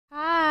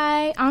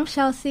I'm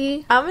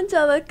Chelsea. I'm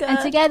Angelica. And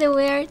together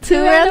we're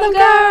Two Random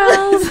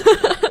Girls.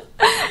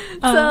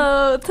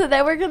 So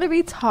today we're going to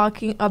be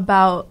talking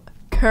about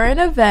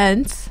current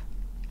events.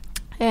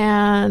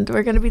 And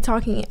we're going to be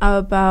talking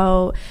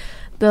about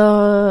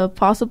the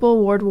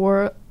possible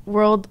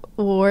world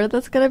war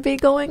that's going to be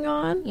going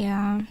on.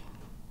 Yeah.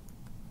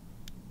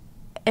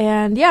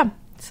 And yeah,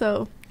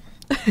 so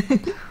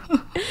do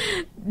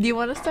you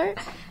want to start?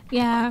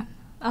 Yeah,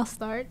 I'll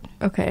start.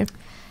 Okay.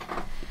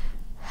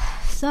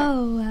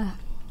 So,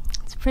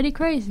 it's pretty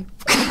crazy.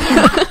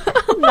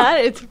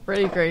 It's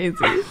pretty crazy.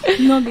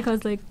 No,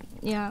 because, like,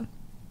 yeah.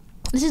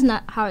 This is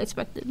not how I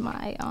expected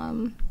my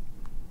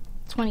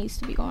 20s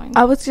to be going.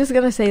 I was just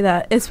going to say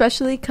that,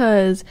 especially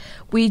because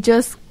we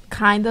just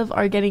kind of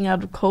are getting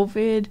out of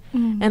COVID,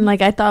 and like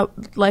I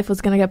thought life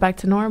was gonna get back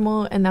to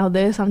normal, and now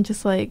this, I'm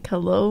just like,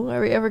 hello, are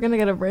we ever gonna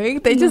get a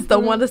break? They just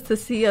don't want us to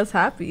see us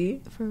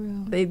happy. For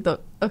real. They don't.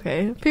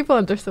 Okay, people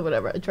understood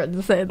whatever I tried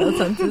to say in that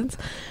sentence.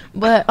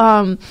 But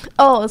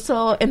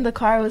so in the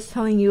car I was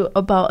telling you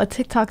about a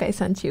TikTok I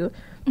sent you,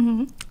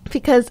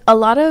 because a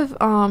lot of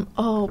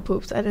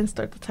poops, I didn't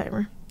start the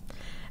timer.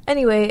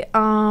 Anyway,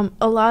 a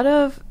lot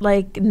of,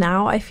 like,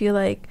 now I feel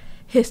like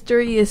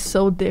history is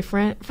so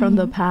different from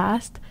the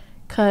past,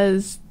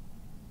 because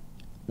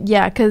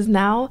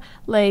now,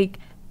 like,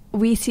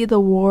 we see the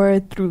war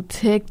through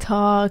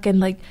TikTok and,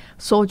 like,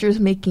 soldiers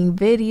making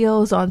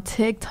videos on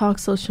TikTok,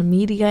 social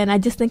media, and I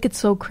just think it's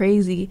so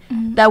crazy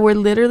that we're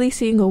literally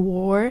seeing a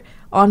war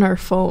on our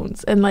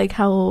phones, and, like,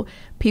 how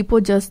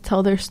people just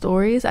tell their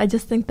stories. I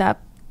just think that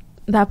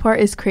part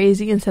is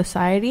crazy in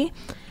society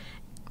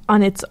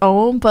on its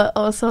own, but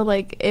also,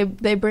 like,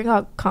 they bring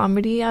out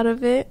comedy out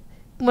of it.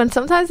 When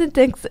sometimes it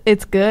thinks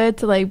it's good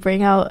to, like,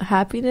 bring out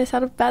happiness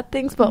out of bad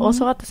things, but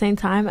also at the same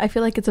time, I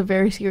feel like it's a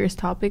very serious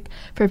topic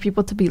for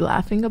people to be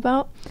laughing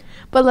about.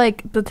 But,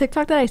 like, the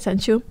TikTok that I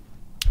sent you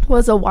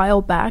was a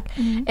while back,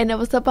 and it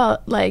was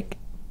about, like,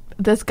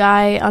 this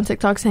guy on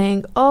TikTok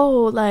saying,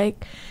 oh,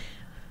 like,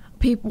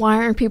 why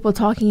aren't people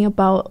talking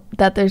about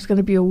that there's going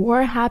to be a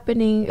war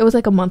happening? It was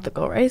like a month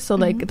ago, right? So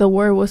like the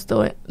war was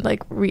still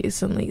like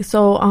recently.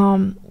 So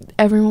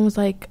everyone was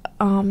like,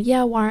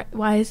 yeah,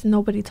 why is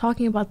nobody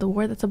talking about the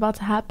war that's about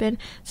to happen?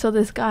 So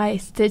this guy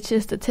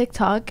stitches the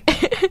TikTok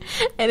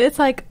and it's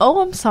like,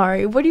 oh, I'm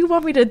sorry, what do you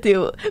want me to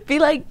do? Be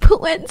like,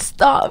 Putin,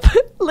 stop.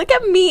 Look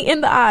at me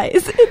in the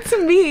eyes. It's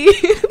me.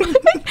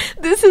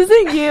 This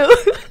isn't you.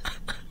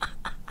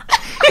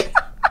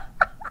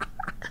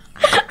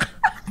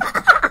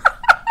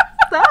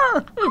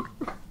 Stop.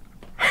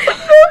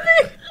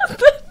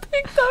 The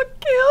TikTok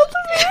killed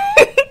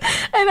me.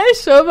 And I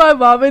showed my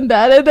mom and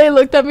dad, and they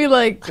looked at me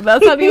like,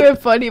 that's not even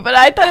funny. But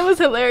I thought it was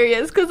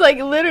hilarious, because, like,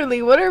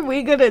 literally, what are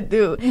we gonna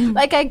do?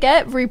 Like, I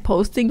get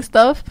reposting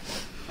stuff,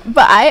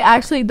 but I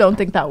actually don't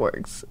think that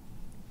works.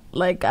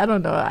 Like, I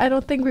don't know, I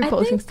don't think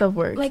reposting stuff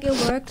works. Like, it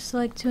works,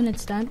 like, to an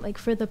extent, like,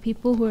 for the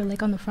people who are,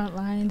 like, on the front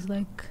lines,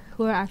 like,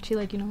 who are actually,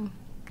 like, you know,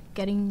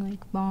 getting,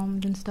 like,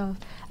 bombed and stuff.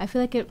 I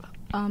feel like it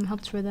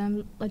helps for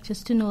them, like,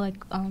 just to know,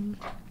 like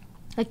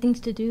things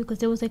to do, because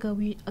there was, like, a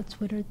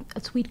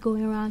tweet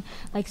going around,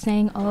 like,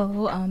 saying,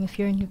 if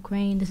you're in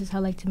Ukraine, this is how,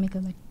 like, to make a,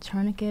 like,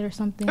 tourniquet or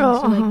something.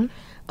 Like,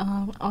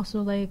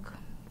 also, like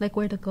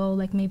where to go,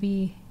 like,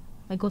 maybe,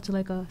 like, go to,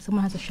 like,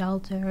 someone has a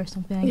shelter or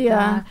something like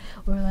that,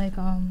 or, like,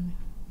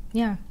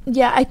 yeah,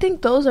 I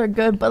think those are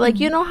good, but, like,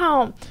 you know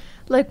how,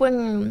 like,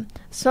 when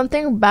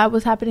something bad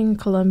was happening in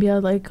Colombia,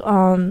 like,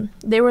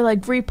 they were,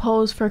 like,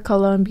 repost for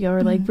Colombia,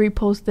 or, like,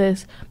 repost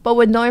this, but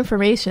with no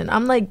information.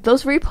 I'm like,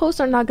 those reposts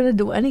are not gonna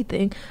do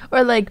anything.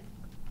 Or, like,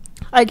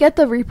 I get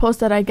the repost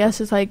that I guess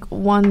is, like,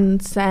 1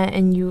 cent,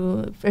 and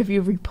if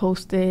you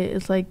repost it,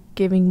 it's, like,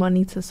 giving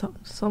money to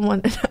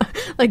someone,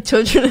 like,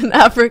 children in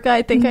Africa.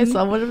 I think I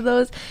saw one of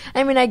those.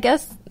 I mean, I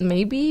guess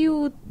maybe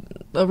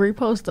a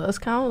repost does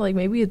count, like,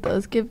 maybe it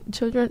does give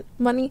children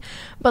money,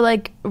 but,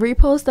 like,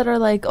 reposts that are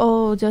like,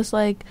 just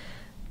like,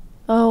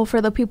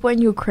 for the people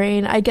in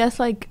Ukraine, I guess,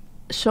 like,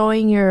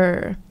 showing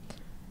your,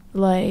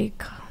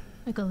 like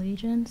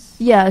allegiance,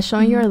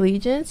 showing your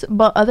allegiance,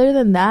 but other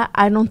than that,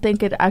 I don't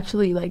think it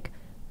actually, like,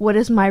 what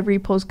is my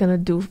repost gonna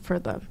do for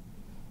them?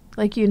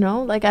 Like, you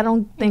know, like, I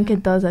don't think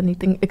it does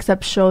anything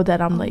except show that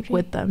I'm like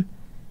with them,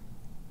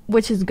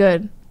 which is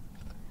good.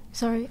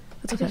 Sorry,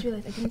 it's I okay. just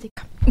realized I didn't take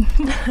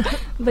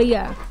but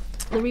yeah,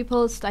 the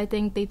reposts, I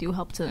think they do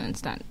help to an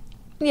extent.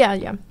 Yeah,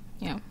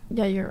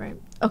 you're right.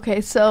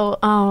 Okay, so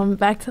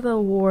back to the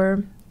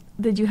war.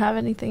 Did you have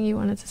anything you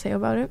wanted to say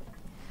about it?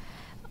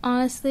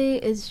 Honestly,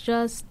 it's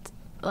just,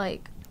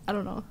 like, I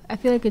don't know, I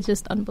feel like it's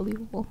just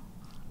unbelievable.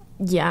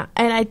 Yeah,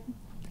 and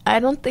I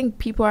don't think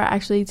people are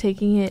actually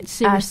taking it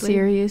seriously. As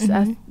serious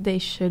as they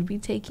should be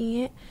taking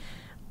it.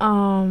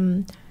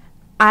 My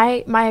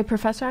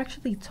professor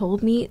actually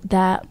told me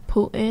that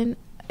Putin,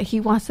 he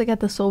wants to get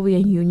the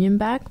Soviet Union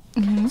back.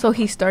 So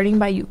he's starting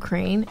by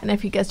Ukraine, and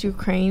if he gets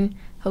Ukraine,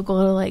 he'll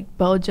go to, like,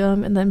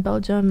 Belgium, and then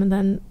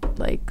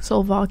like,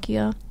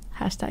 Slovakia.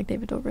 #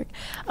 David Dobrik.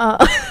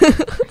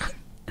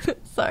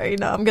 Sorry,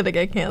 no, I'm gonna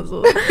get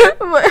canceled.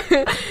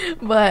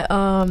 but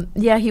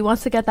yeah, he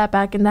wants to get that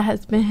back, and that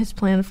has been his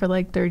plan for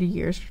like 30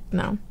 years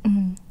now.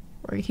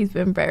 Or he's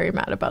been very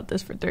mad about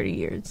this for 30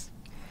 years.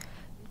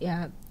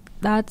 Yeah,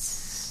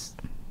 that's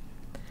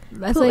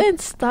Putin,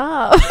 like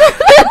stop.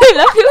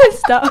 Putin,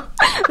 stop.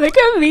 Look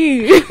at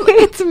me.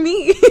 It's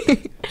me.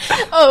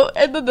 Oh,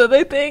 and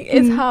another thing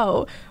is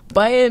how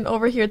Biden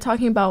over here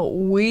talking about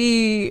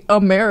we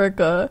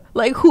America.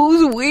 Like,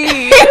 who's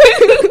we?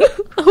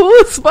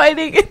 Who's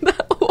fighting in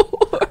that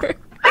war?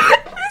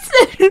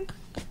 Listen,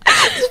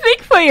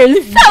 speak for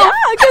yourself. Yeah,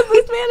 because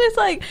this man is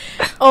like,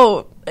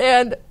 oh,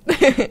 and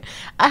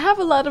I have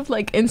a lot of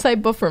like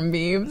inside book for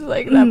memes,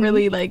 like that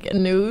really like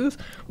news,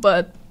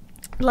 but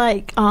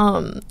like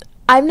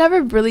I've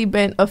never really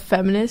been a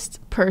feminist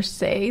per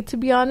se, to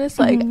be honest.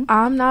 Like,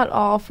 I'm not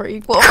all for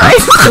equal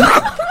rights.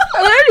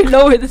 I already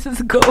know where this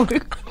is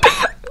going.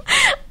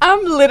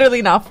 I'm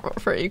literally not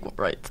for equal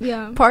rights.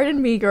 Yeah.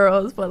 Pardon me,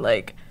 girls, but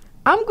like,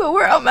 I'm good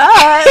where I'm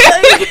at.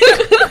 Like,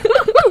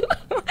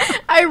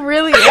 I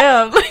really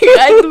am. Like,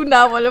 I do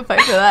not want to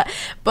fight for that.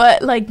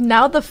 But like,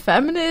 now the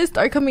feminists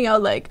are coming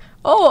out like,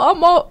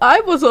 oh,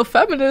 I was a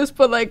feminist,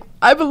 but like,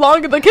 I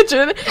belong in the kitchen.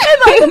 And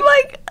I'm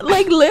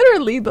like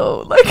literally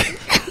though, like,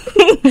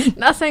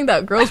 not saying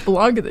that girls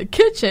belong in the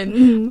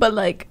kitchen, but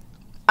like,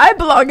 I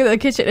belong in the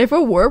kitchen. If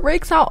a war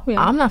breaks out,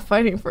 I'm not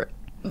fighting for it.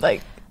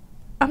 Like,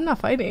 I'm not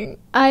fighting.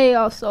 I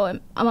also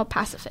am. I'm a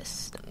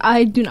pacifist.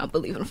 I do not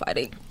believe in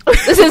fighting.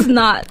 This is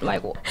not my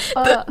war.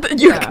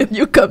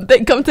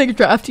 They come take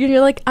draft you, and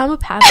you're like, I'm a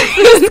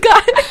pacifist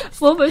guy.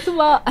 Well, first of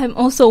all, I'm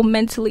also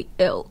mentally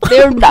ill.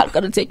 They're not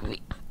gonna take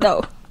me.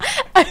 No.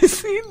 I've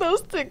seen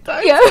those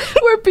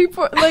TikToks where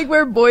people like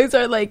where boys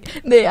are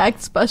like they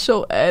act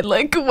special ed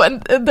like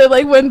when they're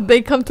like when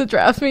they come to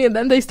draft me and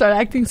then they start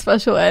acting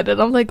special ed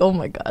and I'm like, oh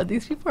my god,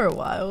 these people are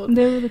wild.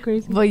 They're really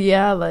crazy. But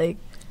yeah, like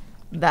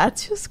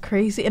that's just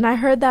crazy. And I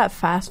heard that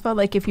FAFSA,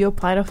 like if you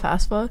apply to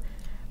FAFSA,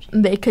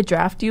 they could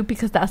draft you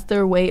because that's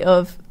their way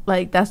of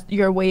like that's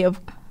your way of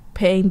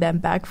paying them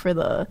back for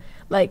the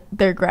like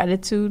their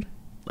gratitude.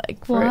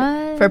 Like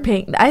for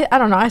paying, I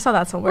don't know. I saw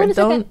that somewhere.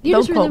 Don't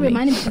just really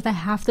reminded me because I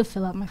have to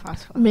fill out my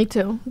FAFSA. Me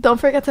too. Don't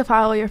forget to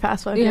file your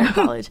FAFSA if you're in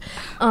college.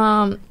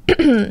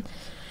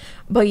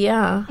 But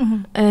yeah,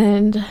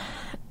 and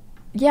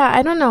yeah,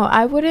 I don't know.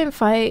 I wouldn't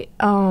fight.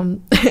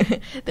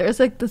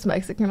 There's like this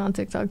Mexican on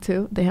TikTok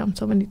too. Damn,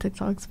 so many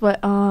TikToks. But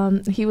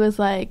he was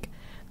like,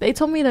 they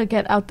told me to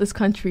get out this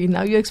country.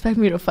 Now you expect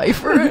me to fight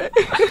for it?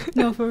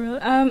 No, for real.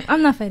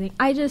 I'm not fighting.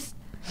 I just,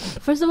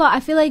 first of all, I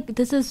feel like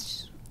this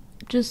is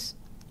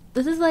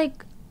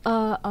like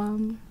a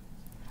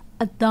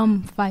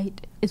dumb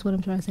fight is what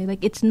I'm trying to say.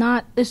 Like, it's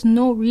not, there's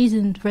no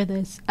reason for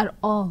this at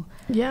all.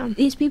 Yeah.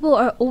 These people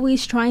are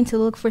always trying to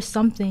look for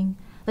something.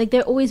 Like,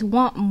 they always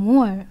want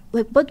more.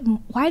 Like, but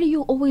why do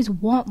you always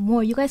want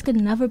more? You guys can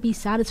never be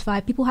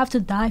satisfied. People have to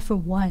die for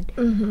what?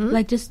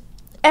 Like, just...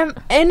 And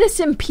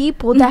innocent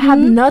people that have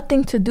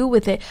nothing to do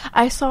with it.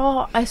 I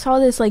saw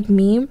this, like,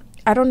 meme.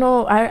 I don't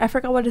know. I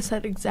forgot what it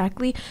said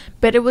exactly.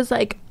 But it was,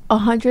 like,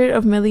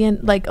 100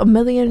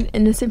 million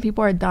innocent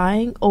people are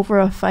dying over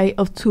a fight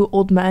of two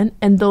old men,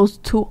 and those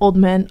two old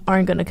men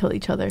aren't gonna kill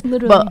each other.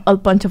 Literally. But a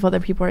bunch of other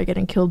people are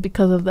getting killed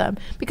because of them,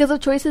 because of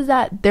choices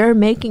that they're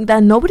making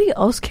that nobody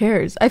else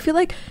cares. I feel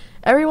like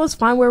everyone's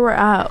fine where we're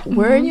at.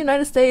 We're in the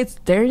United States,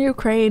 they're in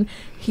Ukraine,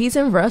 he's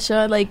in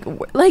Russia. Like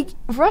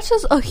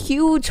Russia's a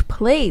huge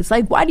place.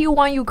 Like, why do you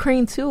want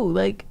Ukraine too?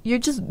 Like, you're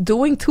just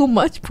doing too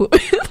much.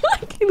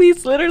 Like,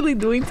 he's literally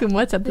doing too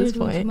much at this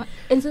point.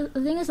 And so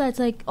the thing is that it's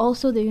like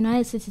also the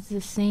United States is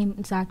the same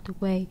exact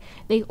way.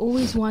 They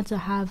always want to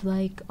have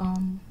like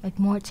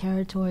more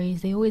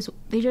territories. These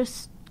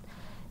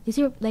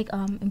are like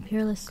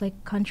imperialist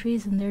like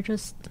countries, and they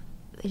just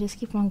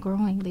keep on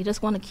growing. They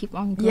just want to keep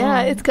on growing.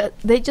 Yeah, it's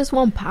they just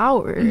want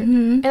power.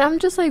 And I'm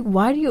just like,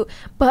 why do you...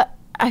 But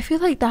I feel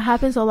like that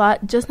happens a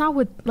lot, just not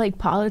with like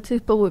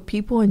politics, but with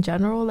people in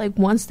general. Like,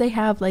 once they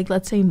have like,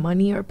 let's say,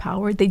 money or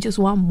power, they just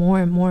want more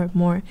and more and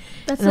more.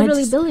 That's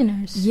literally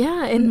billionaires.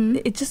 Yeah,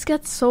 and it just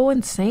gets so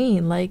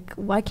insane. Like,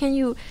 why can't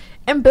you...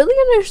 And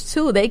billionaires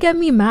too, they get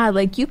me mad.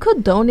 Like, you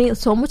could donate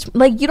so much.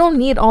 Like, you don't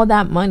need all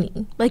that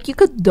money. Like, you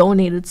could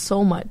donate it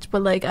so much,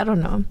 but like, I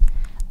don't know.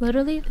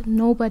 Literally,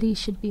 nobody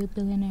should be a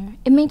billionaire.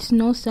 It makes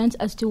no sense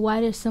as to why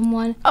there's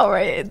someone... All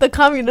right, the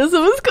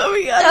communism is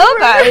coming out.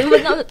 Okay,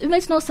 but no, it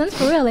makes no sense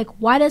for real. Like,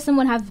 why does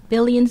someone have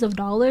billions of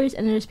dollars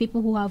and there's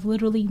people who have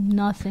literally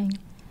nothing?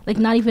 Like,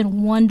 not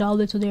even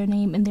 $1 to their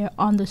name, and they're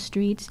on the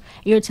streets.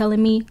 You're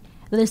telling me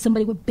that there's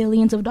somebody with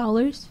billions of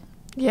dollars?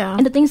 Yeah.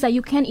 And the thing is that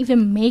you can't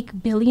even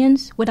make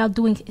billions without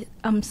doing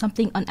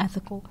something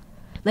unethical.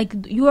 Like,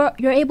 you're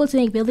able to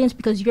make billions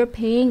because you're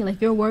paying,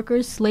 like, your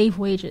workers slave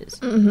wages.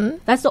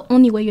 That's the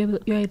only way you're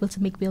able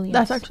to make billions.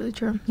 That's actually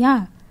true.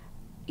 Yeah.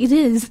 It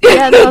is.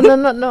 Yeah,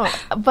 no.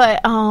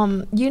 But,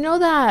 you know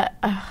that...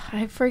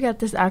 I forget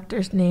this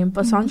actor's name,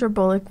 but Sandra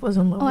Bullock was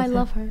in love with him. I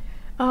love her.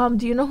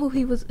 Do you know who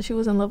she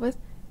was in love with?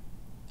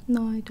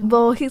 No, I don't.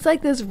 Well, he's,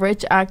 like, this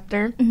rich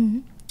actor.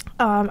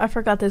 I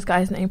forgot this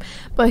guy's name,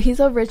 but he's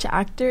a rich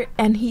actor,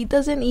 and he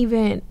doesn't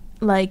even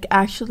like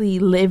actually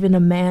live in a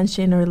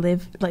mansion or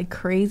live like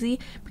crazy,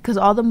 because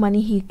all the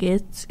money he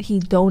gets, he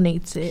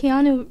donates it.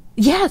 Keanu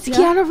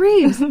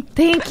Reeves.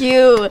 Thank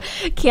you.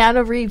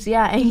 Keanu Reeves.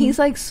 Yeah, and he's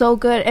like so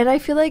good, and I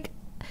feel like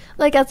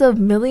as a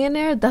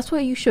millionaire, that's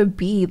what you should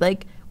be.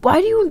 Like,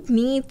 why do you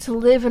need to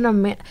live in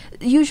a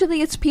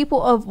usually it's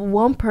people of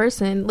one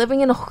person living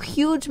in a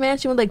huge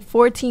mansion with like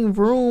 14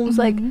 rooms.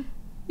 Like,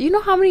 you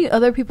know how many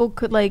other people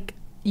could like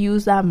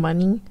use that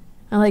money?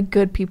 And like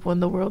good people in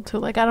the world too.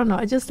 Like, I don't know,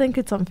 I just think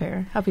it's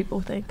unfair how people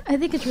think. I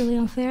think it's really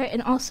unfair.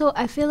 And also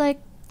I feel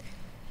like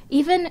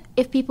even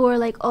if people are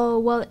like, oh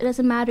well, it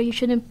doesn't matter, you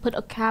shouldn't put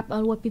a cap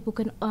on what people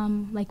can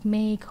like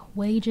make,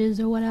 wages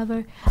or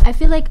whatever, I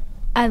feel like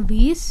at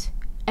least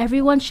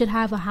everyone should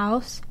have a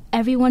house,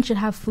 everyone should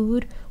have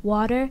food,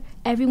 water,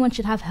 everyone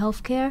should have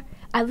healthcare.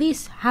 At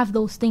least have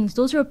those things.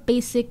 Those are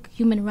basic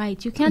human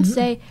rights. You can't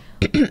say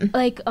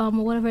like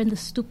whatever in the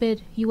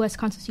stupid U.S.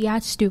 Constitution. Yeah,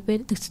 it's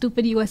stupid. The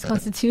stupid U.S.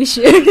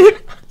 Constitution. You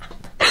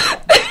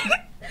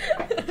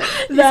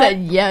said,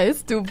 yeah, it's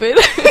stupid.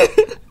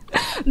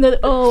 That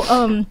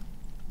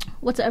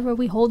whatever,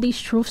 we hold these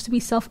truths to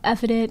be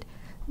self-evident,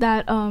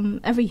 that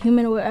every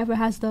human or whatever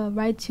has the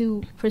right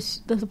to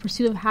the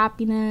pursuit of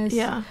happiness.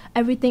 Yeah,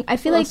 everything. I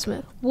feel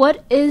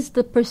what is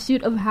the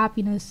pursuit of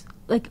happiness?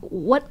 Like,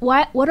 what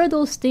are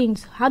those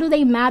things? How do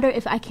they matter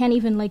if I can't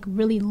even like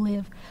really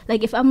live?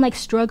 Like, if I'm like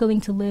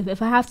struggling to live,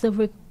 if I have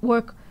to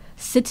work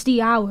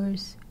 60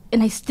 hours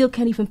and I still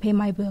can't even pay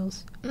my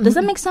bills. Does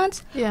that make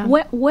sense? Yeah.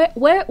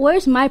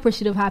 Where's my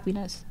pursuit of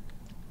happiness?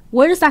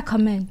 Where does that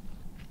come in?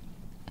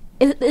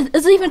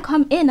 Does it even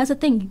come in? That's the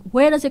thing.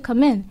 Where does it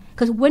come in?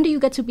 Because when do you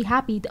get to be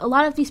happy? A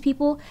lot of these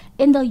people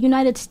in the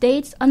United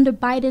States, under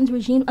Biden's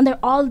regime, under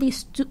all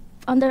these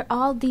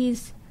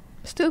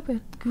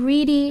stupid,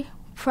 greedy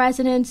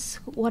presidents,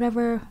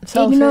 whatever,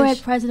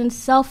 ignorant presidents,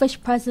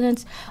 selfish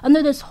presidents,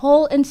 under this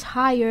whole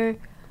entire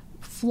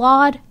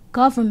flawed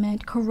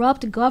government,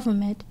 corrupt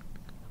government,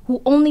 who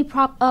only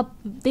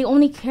they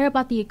only care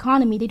about the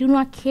economy. They do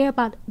not care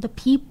about the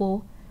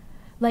people.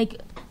 Like,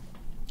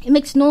 it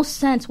makes no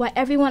sense why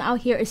everyone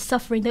out here is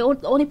suffering. The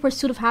only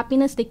pursuit of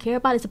happiness they care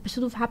about is the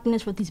pursuit of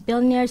happiness for these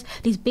billionaires,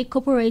 these big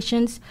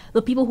corporations,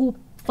 the people who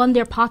fund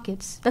their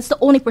pockets. That's the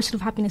only pursuit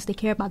of happiness they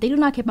care about. They do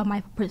not care about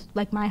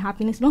my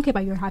happiness. They don't care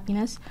about your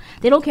happiness.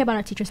 They don't care about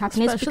our teachers'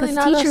 happiness. Especially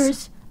because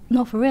teachers,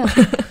 no, for real,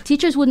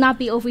 teachers would not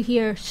be over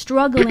here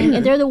struggling,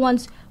 and they're the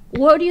ones.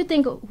 What do you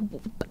think?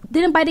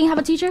 Didn't Biden have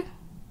a teacher?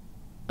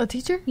 A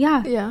teacher?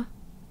 Yeah. Yeah.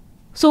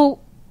 So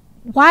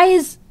why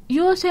is you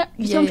know what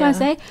I'm trying to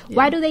say? Yeah.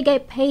 Why do they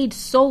get paid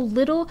so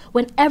little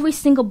when every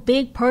single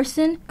big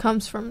person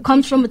comes from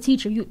a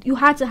teacher? You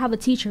had to have a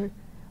teacher,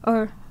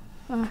 or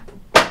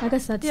I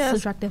guess that's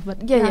subjective,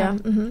 but yeah.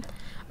 Mm-hmm.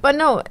 But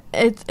no,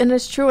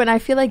 it's true, and I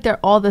feel like they're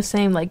all the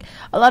same. Like,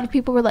 a lot of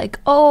people were like,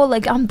 "Oh,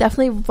 like I'm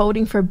definitely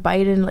voting for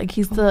Biden. Like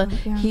he's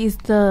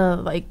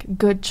the like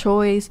good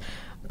choice."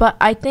 But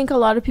I think a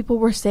lot of people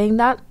were saying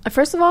that,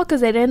 first of all,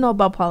 because they didn't know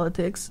about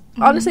politics.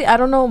 Honestly, I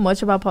don't know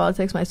much about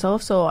politics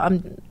myself, so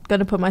I'm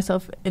gonna put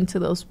myself into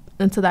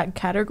that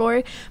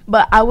category.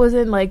 But I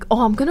wasn't like,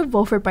 oh, I'm gonna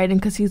vote for Biden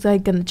because he's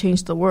like gonna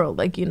change the world.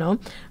 Like, you know,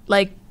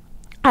 like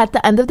at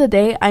the end of the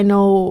day, I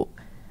know.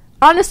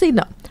 Honestly,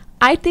 no.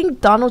 I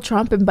think Donald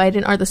Trump and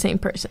Biden are the same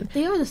person.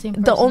 They are the same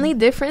person. The only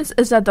difference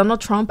is that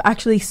Donald Trump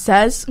actually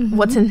says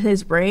what's in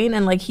his brain,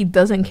 and like he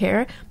doesn't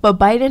care. But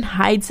Biden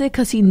hides it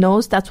because he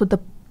knows that's what the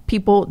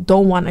people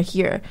don't want to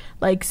hear.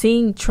 Like,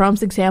 seeing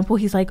Trump's example,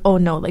 he's like, oh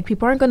no, like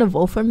people aren't going to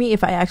vote for me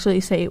if I actually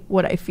say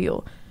what I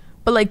feel.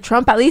 But like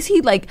Trump, at least he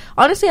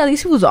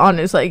was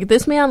honest. Like,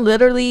 this man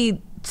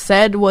literally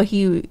said what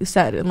he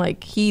said, and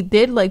like he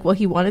did like what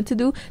he wanted to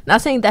do.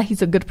 Not saying that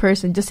he's a good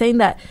person, just saying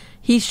that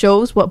he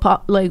shows what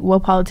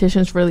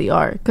politicians really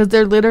are, because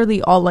they're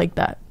literally all like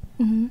that.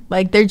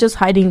 Like, they're just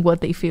hiding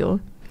what they feel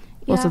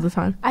most of the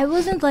time. I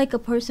wasn't like a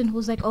person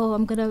who's like, oh,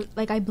 I'm gonna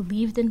like, I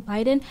believed in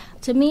Biden.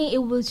 To me,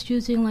 it was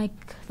choosing like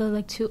the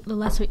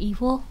lesser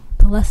evil.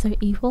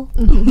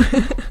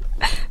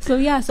 So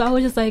I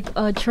was just like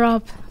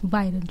Trump,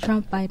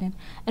 Biden,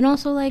 and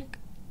also like,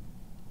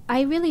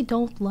 I really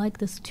don't like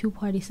this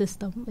two-party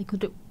system. Like,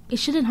 it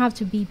shouldn't have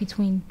to be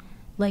between,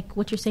 like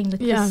what you're saying, like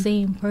the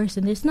same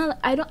person. There's not.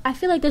 I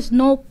feel like there's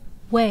no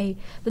way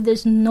that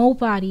there's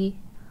nobody,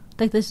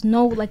 like there's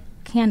no like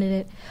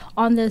candidate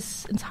on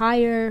this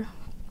entire,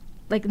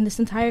 like in this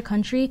entire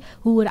country,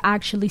 who would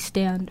actually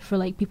stand for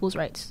like people's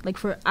rights, like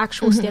for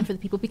actual stand for the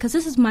people. Because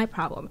this is my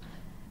problem.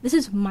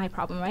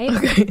 Right?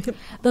 Okay.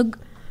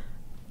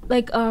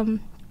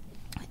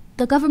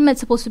 The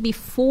government's supposed to be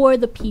for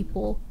the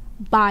people,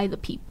 by the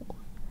people.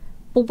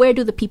 But where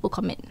do the people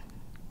come in?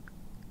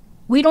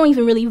 We don't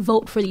even really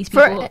vote for these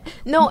people.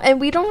 And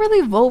we don't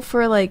really vote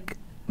for like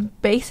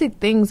basic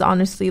things,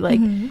 honestly. Like,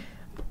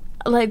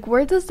 like,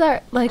 where does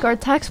that, like, our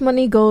tax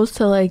money goes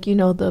to, like, you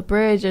know, the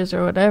bridges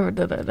or whatever.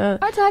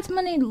 Our tax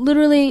money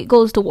literally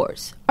goes to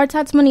wars. Our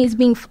tax money is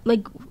being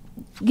like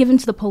given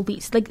to the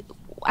police. Like,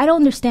 I don't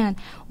understand.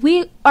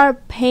 We are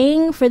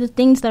paying for the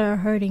things that are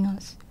hurting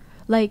us.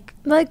 Like,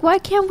 why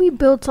can't we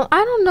build some?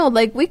 I don't know.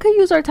 Like, we could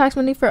use our tax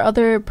money for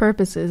other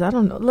purposes. I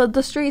don't know.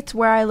 The streets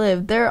where I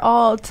live, they're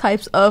all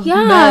types of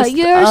messed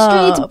your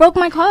up. streets broke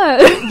my car.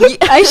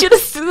 I should have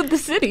sued the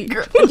city.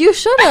 You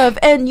should have.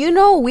 And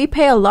we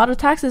pay a lot of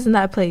taxes in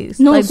that place.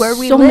 No, like where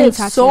we so live,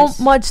 many so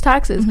much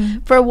taxes.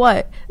 For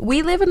what?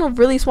 We live in a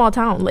really small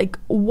town. Like,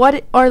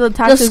 what are the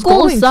taxes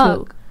going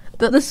to?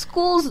 The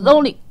schools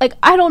only, like,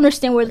 I don't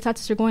understand where the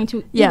taxes are going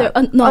to. Yeah.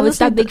 No, honestly, it's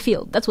that big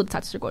field. That's what the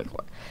taxes are going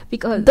for.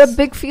 Because the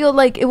big field,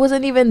 like, it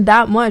wasn't even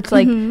that much.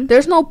 Like,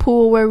 there's no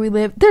pool where we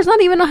live. There's not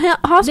even a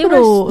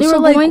hospital. They were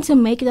going to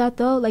make that,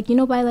 though. Like,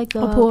 by, like,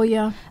 the... A pool,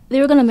 yeah.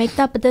 They were going to make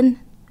that, but then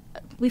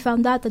we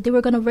found out that they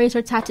were going to raise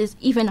our taxes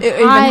even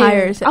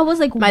higher. I was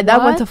like, my dad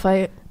went to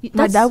fight.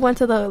 My dad went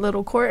to the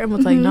little court and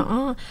was like,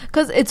 nuh-uh.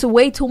 Because it's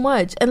way too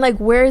much. And, like,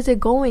 where is it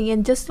going?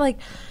 And just, like...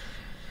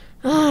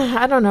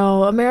 I don't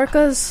know.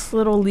 America's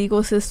little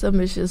legal system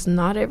is just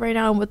not it right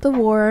now. With the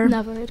war,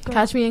 never.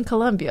 Catch me in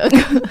Colombia.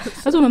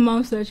 That's what my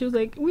mom said. She was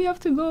like, "We have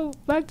to go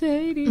back to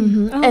Haiti."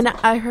 And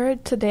I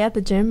heard today at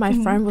the gym, my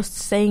friend was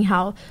saying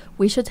how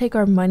we should take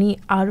our money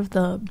out of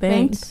the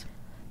banks.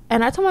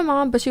 And I told my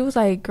mom, but she was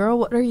like, "Girl,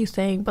 what are you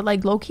saying?" But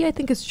like, low key, I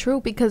think it's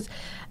true because,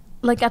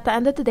 like, at the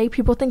end of the day,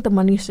 people think the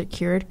money's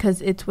secured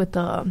because it's with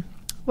the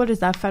what is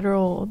that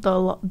federal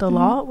the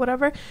law,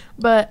 whatever.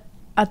 But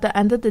at the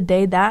end of the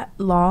day, that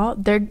law,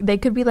 they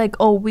could be like,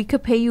 oh, we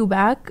could pay you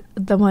back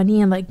the money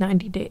in like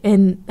 90 days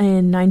in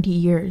 90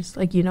 years,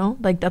 like,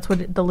 like that's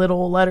what the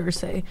little letters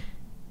say.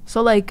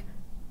 So like,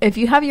 if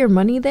you have your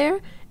money there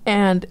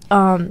and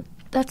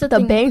that's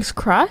the banks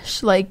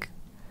crush, like,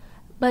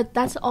 but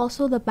that's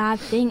also the bad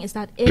thing is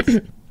that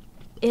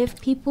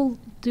if people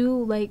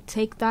do like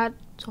take that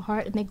to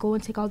heart and they go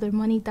and take all their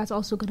money, that's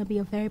also going to be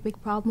a very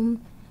big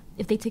problem.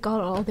 If they take out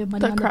all their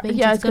money on the banks,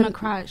 it's gonna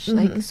crash.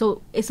 Like,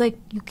 so it's like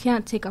you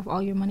can't take off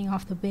all your money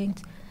off the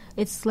banks.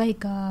 It's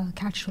like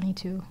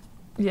catch-22.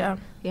 Yeah,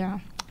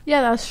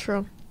 that's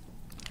true.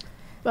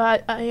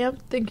 But I am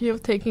thinking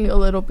of taking a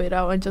little bit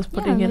out and just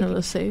putting it in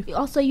the safe.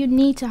 Also, you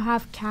need to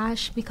have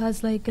cash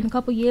because, like, in a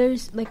couple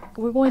years, like,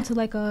 we're going to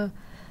like a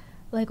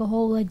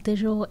whole like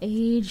digital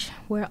age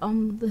where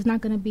there's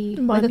not gonna be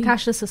money. Like a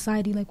cashless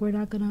society. Like, we're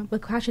not gonna,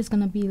 but cash is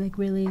gonna be like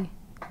really.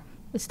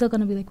 It's still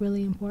going to be, like,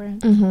 really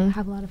important.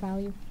 Have a lot of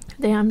value.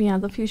 Damn, yeah,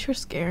 the future's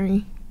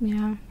scary.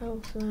 Yeah. Oh,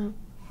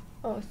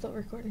 it's still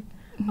recording.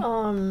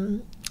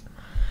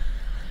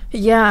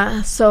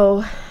 Yeah,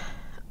 so,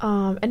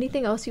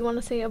 anything else you want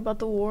to say about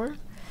the war?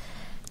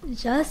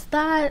 Just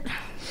that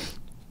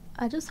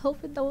I just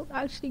hope it don't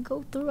actually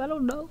go through. I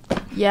don't know.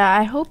 Yeah,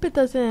 I hope it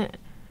doesn't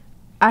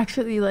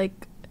actually,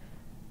 like,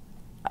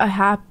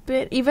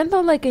 happen. Even though,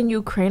 like, in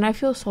Ukraine, I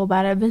feel so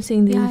bad. I've been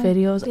seeing these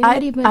videos.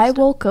 I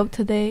woke up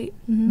today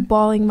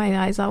bawling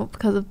my eyes out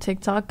because of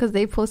TikTok because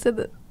they posted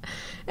it.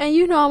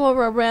 And I'm a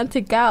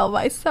romantic gal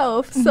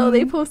myself, so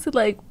they posted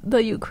like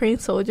the Ukraine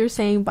soldiers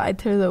saying bye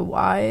to their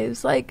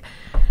wives, like,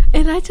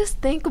 and I just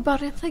think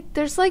about it. It's like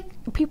there's like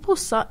people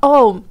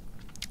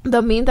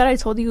the meme that I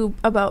told you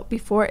about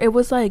before, it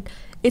was like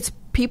it's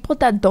people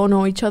that don't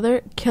know each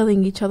other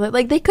killing each other.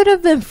 Like, they could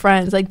have been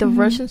friends. Like, the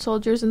Russian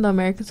soldiers and the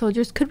American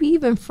soldiers could be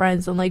even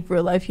friends in, like,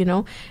 real life,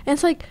 And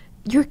it's like,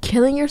 you're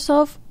killing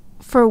yourself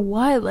for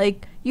what?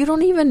 Like, you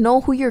don't even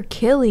know who you're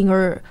killing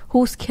or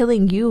who's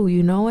killing you,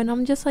 And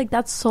I'm just like,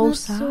 that's so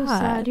sad. So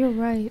sad. You're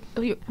right.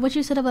 What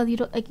you said about you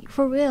don't, like,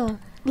 for real.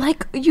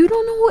 Like, you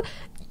don't know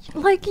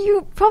like,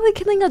 you're probably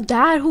killing a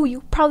dad who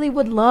you probably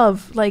would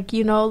love, like,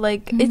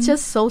 like, it's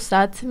just so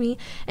sad to me.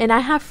 And I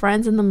have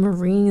friends in the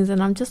Marines,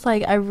 and I'm just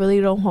like, I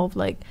really don't hope,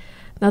 like,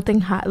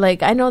 nothing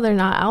like, I know they're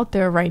not out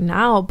there right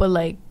now, but,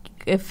 like,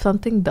 if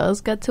something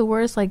does get to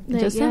worse, like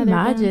just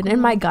imagine. And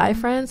my guy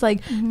friends,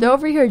 like, they're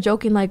over here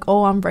joking, like,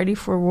 oh, I'm ready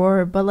for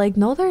war, but, like,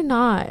 no, they're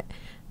not.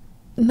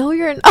 No,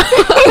 you're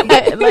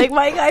not. Like,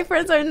 my guy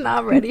friends are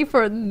not ready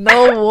for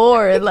no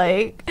war,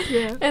 like,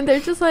 and they're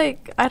just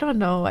like, I don't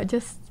know,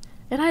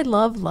 and I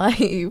love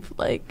life.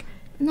 Like,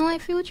 no, I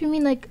feel what you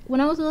mean. Like, when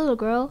I was a little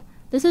girl,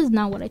 this is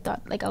not what I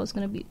thought, like, I was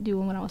going to be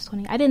doing when I was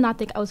 20. I did not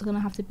think I was going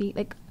to have to be,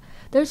 like,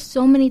 there's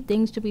so many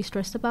things to be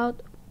stressed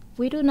about.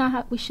 We should not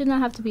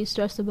have to be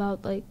stressed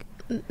about, like,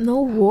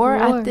 no war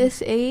at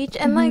this age.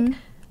 And, like,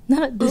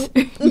 not at this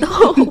age.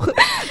 No.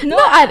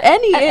 Not at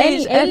any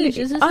age. It's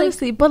just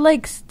honestly, like, but,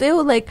 like,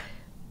 still, like,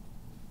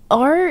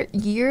 our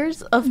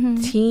years of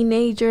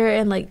teenager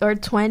and, like, our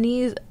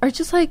 20s are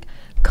just, like,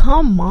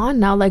 come on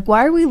now, like,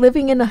 why are we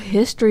living in a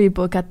history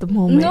book at the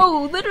moment?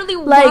 No, literally,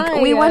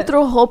 like, we went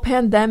through a whole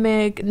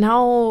pandemic,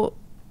 now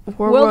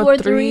World War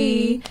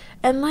III,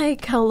 and,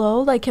 like,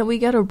 hello, like, can we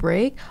get a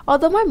break?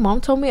 Although my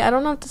mom told me, I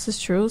don't know if this is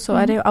true, so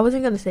I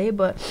wasn't gonna say it,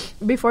 but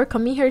before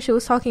coming here, she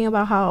was talking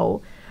about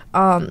how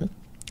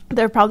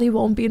there probably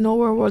won't be no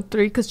World War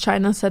III because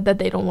China said that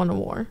they don't want a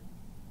war.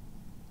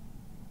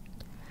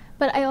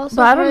 But I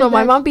don't know,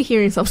 my mom be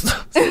hearing some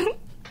stuff.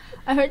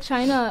 I heard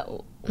China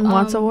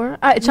wants a war?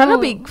 China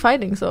be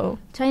fighting, so.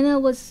 China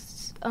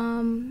was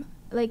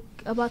like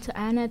about to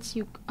annex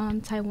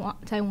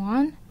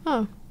Taiwan.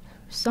 Oh,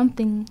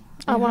 Something.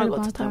 I want to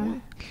go to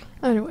Taiwan.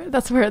 Anyway,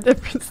 that's for a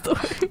different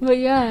story. But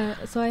yeah,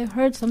 so I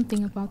heard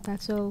something about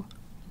that. So,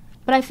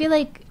 but I feel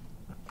like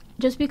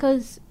just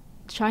because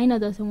China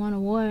doesn't want a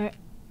war,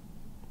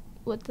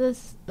 what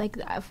does like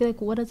I feel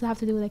like what does it have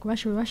to do with like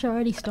Russia? Russia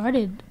already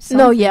started. Something.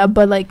 No, yeah,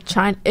 but like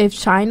if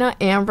China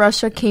and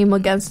Russia came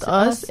against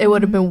us, it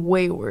would have been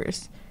way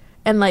worse.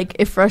 And like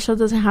if Russia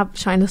doesn't have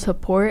China's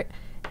support,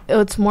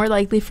 it's more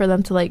likely for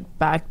them to like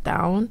back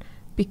down,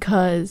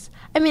 because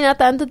I mean at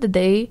the end of the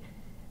day,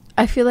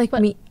 I feel like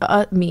the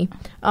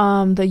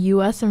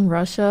US and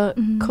Russia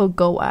could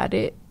go at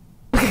it.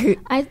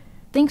 I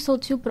think so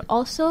too, but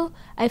also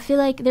I feel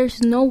like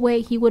there's no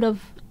way he would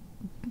have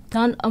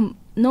done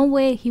no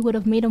way he would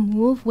have made a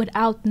move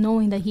without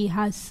knowing that he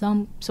has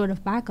some sort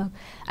of backup.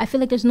 I feel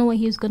like there's no way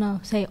he was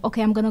gonna say,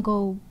 okay, I'm gonna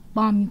go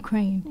bomb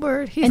Ukraine.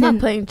 Word. He's not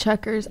playing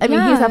checkers. I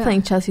mean, he's not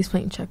playing chess, he's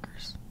playing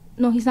checkers.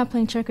 No, he's not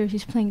playing checkers,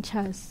 he's playing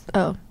chess.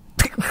 Oh.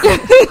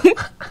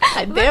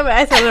 Damn it,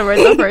 I said it right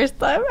the first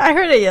time. I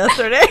heard it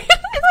yesterday.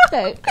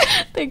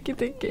 Thank you.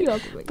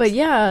 But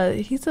yeah,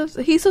 he's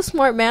a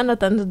smart man at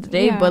the end of the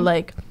day, but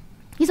like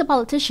he's a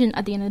politician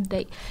at the end of the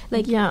day.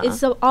 Like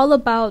it's all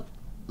about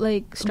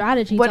like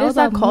strategy. What is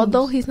that called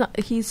though?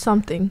 He's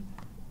something.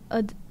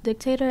 A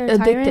dictator, a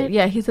tyrant?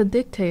 Yeah, he's a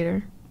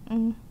dictator.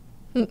 I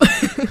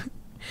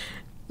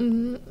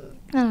don't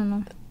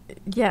know.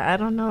 Yeah, I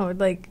don't know.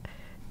 Like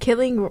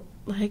killing,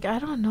 like I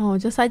don't know.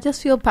 I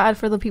just feel bad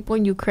for the people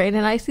in Ukraine,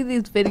 and I see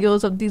these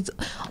videos of these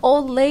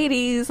old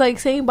ladies like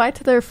saying bye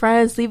to their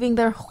friends, leaving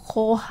their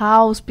whole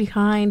house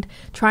behind,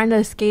 trying to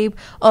escape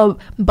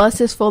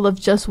buses full of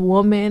just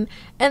women.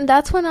 And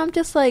that's when I'm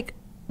just like,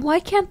 why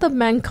can't the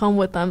men come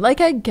with them? Like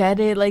I get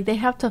it, like they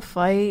have to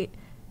fight.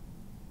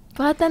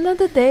 But at the end of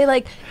the day,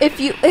 like if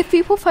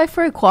people fight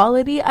for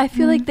equality, I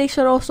feel like they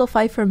should also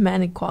fight for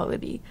men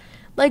equality.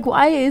 Like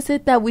why is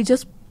it that we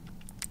just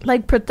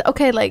like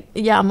okay, like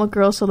yeah, I'm a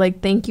girl, so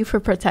like thank you for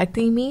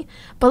protecting me.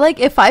 But like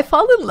if I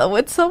fall in love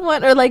with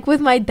someone, or like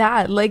with my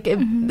dad, like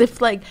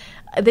if like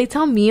they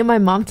tell me and my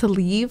mom to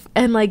leave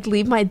and like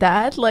leave my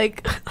dad,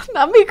 like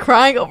not me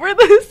crying over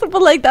this,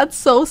 but like that's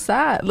so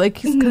sad. Like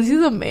because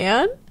he's a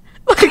man.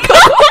 Like,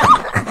 I'm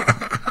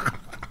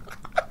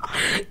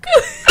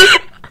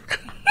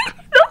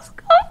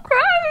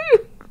crying.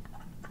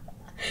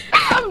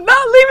 I'm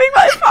not leaving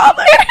my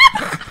father.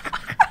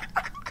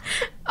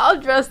 I'll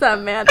dress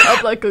that man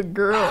up like a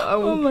girl.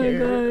 Oh my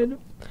god.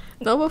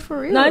 No, but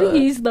for real. Not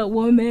he's the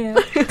woman.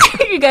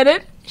 You get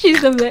it?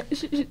 She's the man.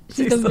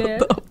 She's the man.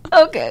 Dumb.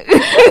 Okay.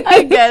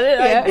 I get it.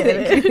 I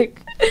get it.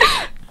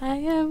 I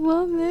am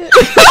woman.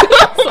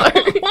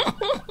 Sorry.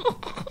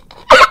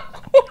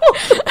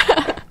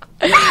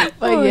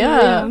 But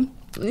yeah,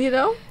 you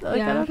know,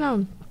 like I don't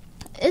know.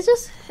 It's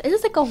just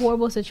like a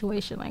horrible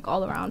situation, like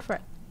all around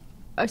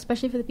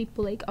especially for the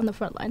people like on the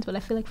front lines. But I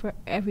feel like for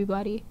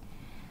everybody,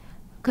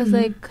 because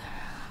like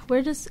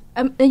we're just.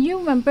 And you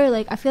remember,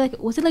 like I feel like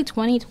was it like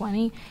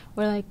 2020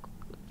 or like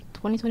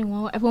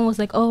 2021? Where everyone was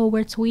like, "Oh,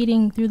 we're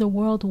tweeting through the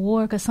world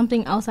war because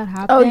something else had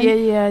happened." Oh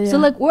yeah. So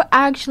like we're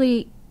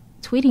actually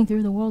tweeting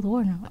through the world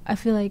war now. I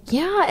feel like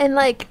and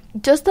like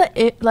just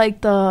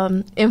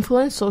the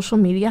influence social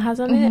media has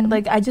on it,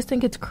 like I just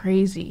think it's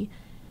crazy.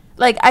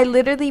 Like I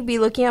literally be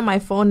looking at my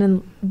phone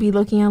and be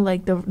looking at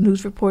like the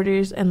news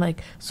reporters and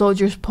like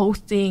soldiers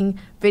posting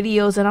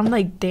videos, and I'm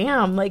like,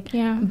 damn, like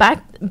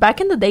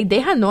back in the day they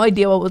had no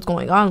idea what was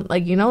going on.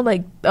 Like, you know,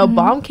 like a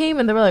bomb came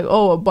and they were like,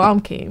 oh, a bomb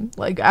came,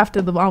 like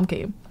after the bomb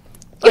came,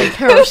 like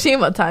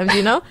Hiroshima times,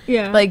 you know.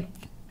 Like,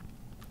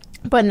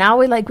 but now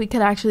we could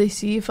actually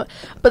see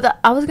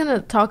I was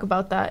gonna talk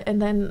about that,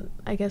 and then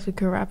I guess we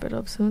could wrap it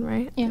up soon,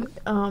 right?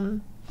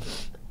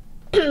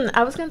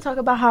 I was gonna talk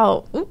about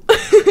how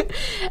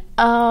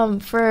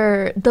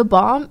for the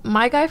bomb,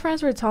 my guy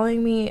friends were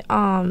telling me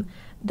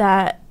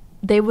that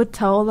they would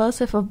tell us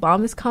if a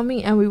bomb is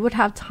coming and we would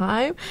have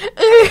time.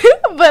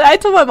 But I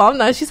told my mom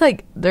that. She's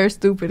like, they're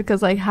stupid,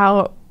 because like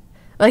how,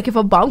 like if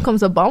a bomb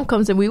comes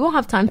and we won't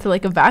have time to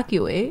like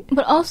evacuate.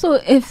 But also,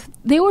 if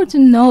they were to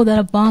know that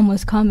a bomb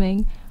was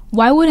coming,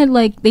 why wouldn't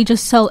like they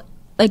just tell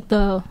like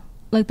the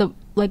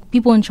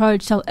people in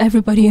charge tell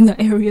everybody in the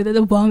area that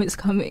the bomb is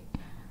coming?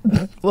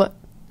 What?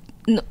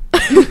 No.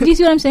 Do you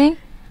see what I'm saying?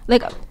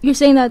 Like you're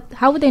saying that,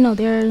 how would they know?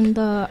 They're in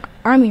the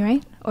army,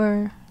 right?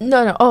 Or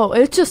no. Oh,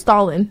 it's just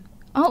Stalin.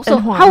 Oh, so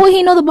how would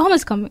he know the bomb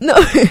is coming? No,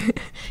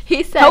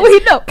 he said. How would he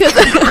know?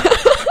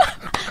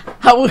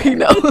 How would he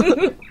know?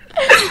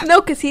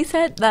 No, because he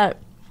said that.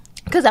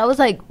 Because I was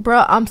like,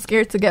 bro, I'm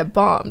scared to get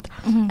bombed.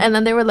 And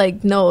then they were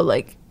like, no,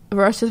 like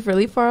Russia's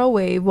really far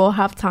away. We'll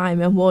have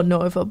time and we'll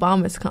know if a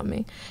bomb is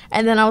coming.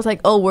 And then I was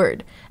like, oh,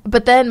 word.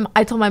 But then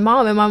I told my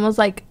mom, and mom was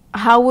like,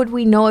 how would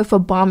we know if a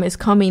bomb is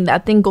coming?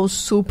 That thing goes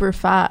super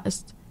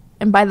fast.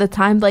 And by the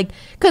time, like,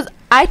 because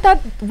I thought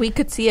we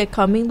could see it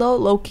coming, though,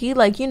 low-key.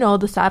 Like, you know,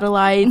 the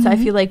satellites, I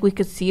feel like we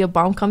could see a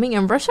bomb coming.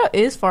 And Russia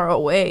is far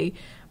away.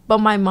 But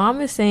my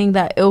mom is saying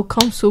that it'll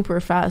come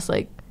super fast.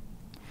 Like,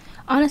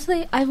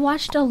 honestly, I've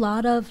watched a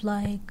lot of,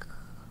 like,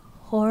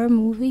 horror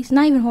movies,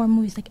 not even horror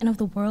movies, like end of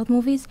the world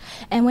movies,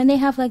 and when they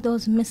have like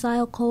those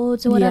missile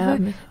codes or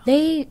whatever,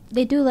 they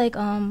do like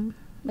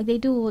they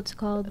do what's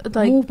called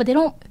like move, but they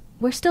don't.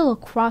 We're still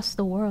across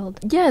the world.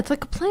 Yeah, it's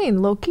like a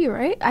plane, low key,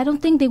 right? I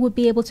don't think they would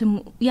be able to.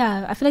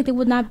 Yeah, I feel like they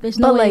would not. There's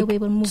no way they would be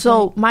able to move.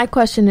 So my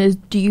question is,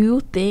 do you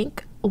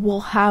think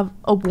we'll have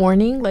a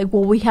warning? Like,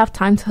 will we have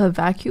time to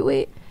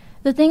evacuate?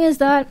 The thing is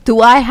that...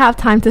 Do I have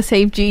time to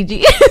save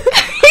Gigi?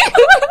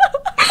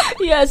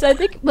 Yes, I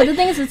think... But the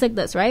thing is, it's like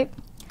this, right?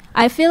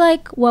 I feel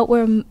like what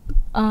we're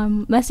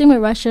messing with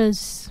Russia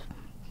is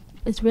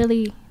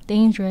really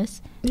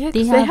dangerous. Yeah,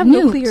 because they have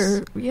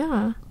nuclear.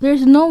 Yeah.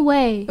 There's no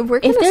way.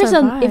 If there's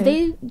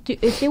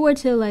if they were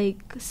to,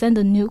 like, send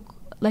a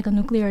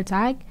nuclear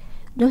attack,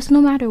 there's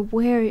no matter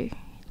where...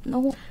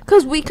 No,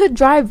 because we could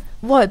drive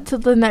to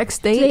the next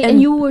state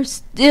and you would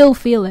still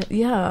feel it.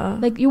 Yeah,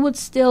 like you would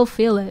still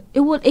feel it.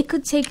 It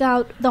could take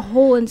out the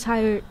whole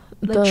entire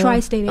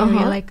tri-state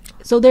area. Like,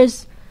 so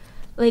there's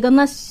like,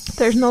 unless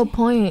there's no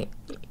point.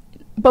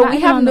 But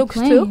we have nukes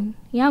too.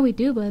 Yeah, we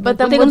do. But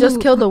then we'll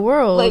just kill the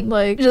world.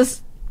 Like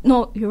just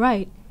no. You're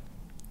right.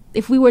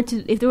 If they were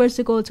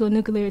to go to a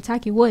nuclear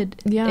attack, it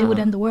would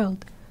end the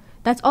world.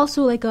 That's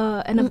also like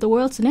a end of the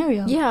world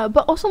scenario. Yeah,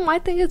 but also my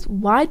thing is,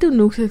 why do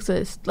nukes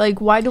exist? Like,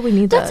 why do we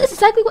need that? That's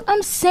exactly what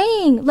I'm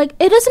saying. Like,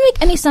 it doesn't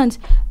make any sense.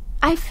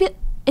 I feel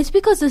it's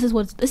because this is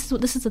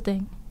the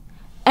thing.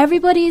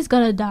 Everybody's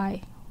gonna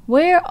die.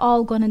 We're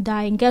all gonna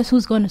die, and guess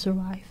who's gonna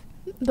survive?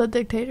 The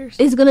dictators.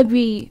 It's gonna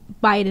be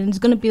Biden. It's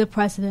gonna be the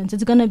presidents.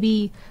 It's gonna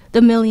be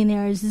the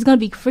millionaires. It's gonna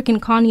be freaking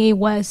Kanye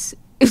West.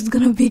 It's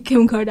gonna be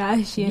Kim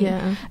Kardashian.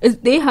 Yeah,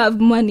 they have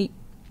money.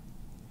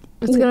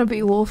 It's gonna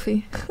be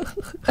Wolfie.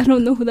 I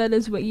don't know who that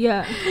is, but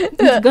yeah,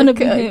 it's gonna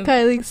be him.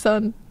 Kylie's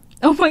son.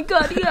 Oh my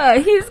god, yeah,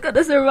 he's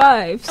gonna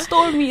survive.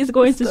 Stormy is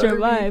going to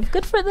survive.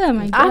 Good for them,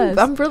 I guess.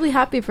 I'm really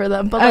happy for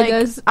them, but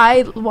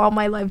I want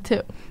my life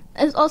too.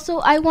 And also,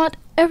 I want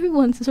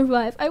everyone to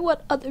survive. I want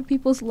other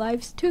people's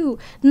lives too.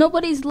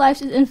 Nobody's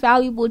life is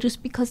invaluable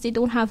just because they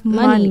don't have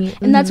money.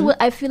 And that's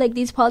what I feel like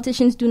these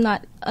politicians do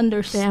not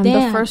understand.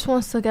 Damn, the first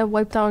ones to get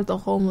wiped out are the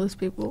homeless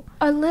people.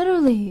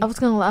 Literally. I was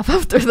gonna laugh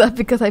after that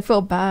because I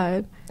feel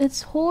bad.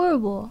 It's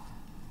horrible.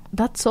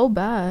 That's so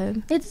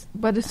bad.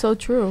 But it's so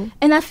true.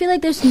 And I feel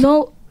like this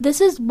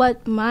is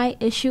what my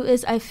issue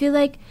is. I feel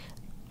like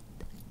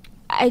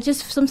I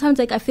just sometimes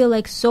I feel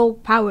like so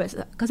powerless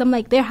because I'm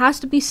like, there has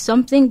to be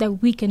something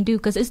that we can do,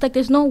 because it's like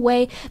there's no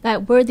way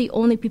that we're the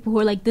only people who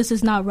are like, this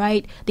is not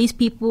right. These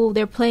people,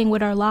 they're playing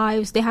with our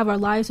lives. They have our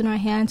lives in our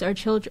hands, our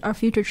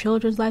future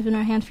children's lives in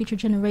our hands, future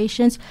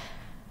generations.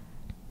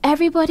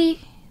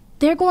 Everybody,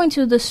 they're going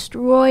to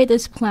destroy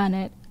this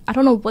planet. I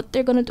don't know what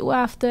they're going to do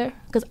after,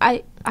 because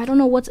I don't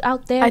know what's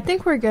out there. I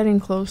think we're getting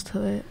close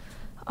to it.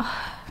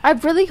 I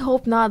really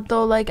hope not,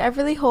 though. Like, I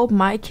really hope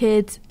my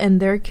kids and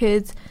their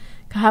kids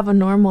have a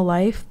normal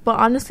life. But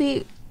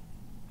honestly,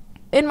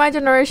 in my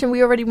generation,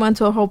 we already went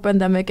to a whole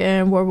pandemic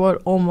and we're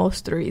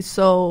almost 3.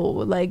 So,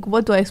 like,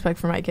 what do I expect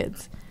from my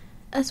kids?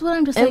 That's what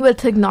I'm just and with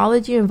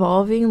technology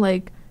involving,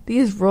 like,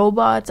 these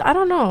robots, I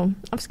don't know.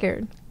 I'm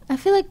scared.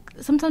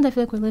 Sometimes I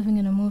feel like we're living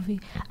in a movie.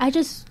 I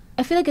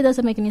feel like it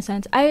doesn't make any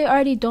sense. I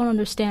already don't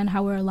understand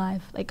how we're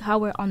alive, like how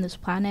we're on this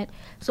planet.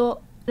 So,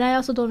 and I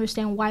also don't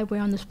understand why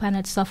we're on this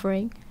planet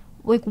suffering.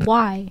 Like,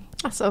 why?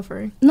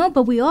 Suffering. No,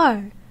 but we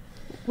are.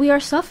 We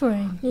are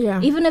suffering. Yeah.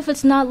 Even if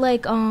it's not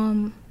like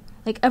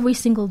every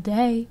single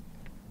day.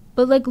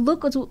 But like,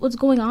 look what's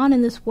going on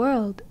in this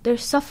world.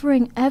 There's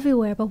suffering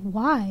everywhere, but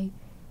why?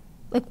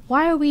 Like,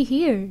 why are we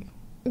here?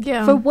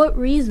 Yeah. For what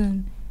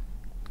reason?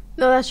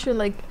 No, that's true.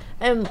 Like,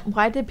 and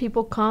why did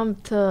people come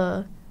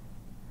to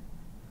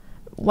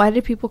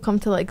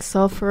like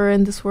suffer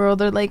in this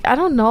world? Or like, I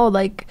don't know,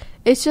 like,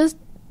 it's just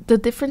the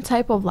different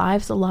type of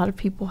lives a lot of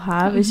people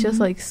have. It's just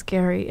like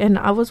scary. And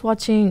I was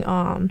watching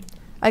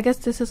I guess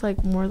this is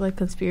like more like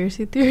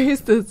conspiracy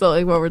theories. This is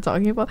like what we're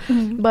talking about.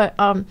 But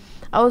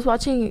I was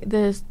watching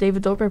this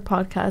David Dobrik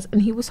podcast,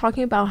 and he was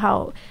talking about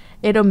how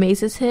it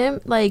amazes him,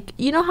 like,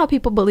 you know how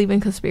people believe in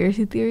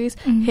conspiracy theories?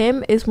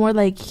 Him is more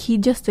like, he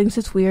just thinks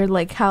it's weird,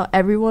 like how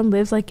everyone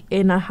lives like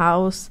in a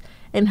house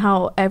and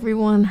how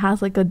everyone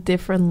has like a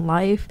different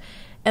life.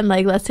 And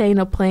like, let's say in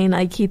a plane,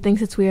 like, he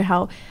thinks it's weird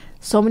how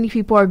so many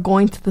people are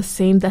going to the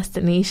same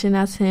destination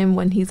as him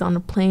when he's on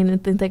a plane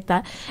and things like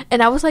that.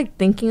 And I was like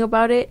thinking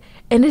about it,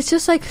 and it's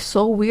just like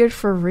so weird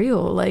for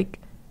real. Like,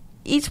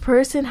 each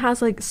person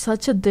has like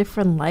such a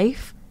different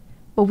life,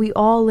 but we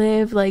all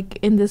live like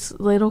in this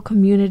little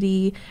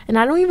community, and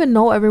I don't even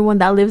know everyone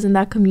that lives in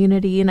that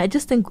community, and I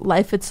just think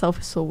life itself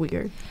is so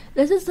weird.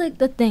 This is like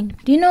the thing.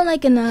 Do you know,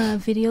 like, in a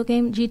video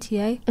game,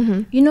 GTA,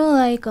 you know,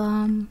 like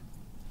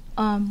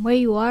where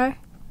you are,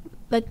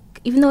 like,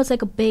 even though it's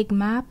like a big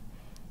map,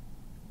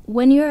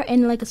 when you're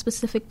in like a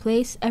specific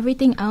place,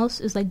 everything else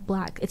is like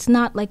black. It's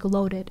not like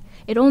loaded.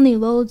 It only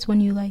loads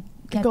when you like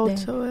go there.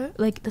 To it.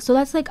 Like, so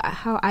that's like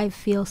how I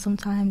feel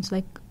sometimes,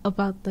 like,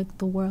 about like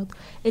the world.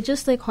 It's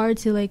just like hard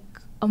to like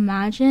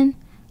imagine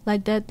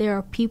like that there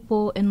are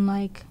people in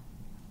like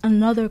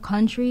another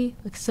country,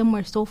 like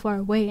somewhere so far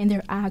away, and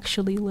they're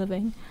actually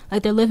living.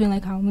 Like, they're living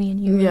like how me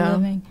and you are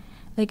living.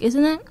 Like,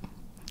 isn't it?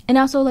 And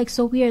also, like,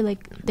 so weird,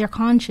 like, they're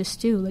conscious,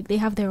 too. Like, they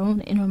have their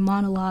own inner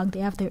monologue. They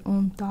have their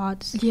own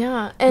thoughts.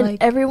 Yeah, and like,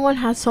 everyone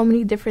has so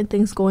many different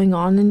things going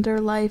on in their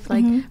life.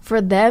 Like,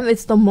 for them,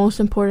 it's the most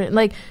important.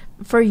 Like,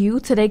 for you,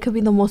 today could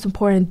be the most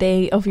important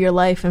day of your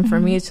life. And for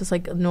me, it's just,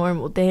 like, a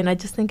normal day. And I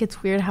just think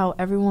it's weird how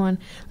everyone...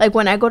 Like,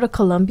 when I go to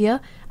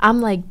Colombia,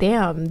 I'm like,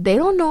 damn, they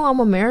don't know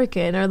I'm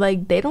American. Or,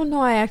 like, they don't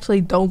know I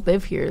actually don't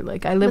live here.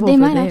 Like, I live over there.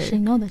 But they might actually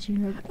know that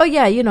you're... Oh,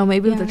 yeah, you know,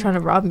 maybe if they're trying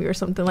to rob me or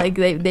something, like,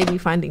 they be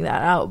finding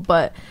that out.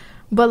 But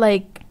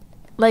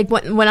like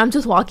when I'm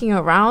just walking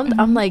around,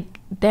 I'm like,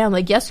 damn,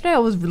 like, yesterday I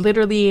was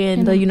literally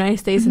in the United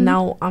States and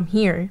now I'm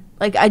here.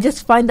 Like, I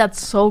just find that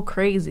so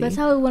crazy. That's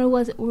how when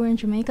we were in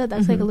Jamaica.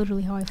 That's like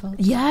literally how I felt.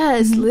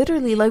 Yes,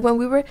 literally. Like, when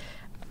we were,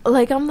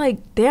 like, I'm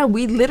like, damn,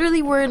 we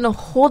literally were in a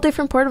whole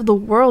different part of the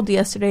world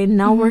yesterday and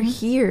now we're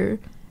here.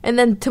 And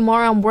then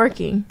tomorrow I'm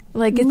working.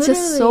 Like, it's literally,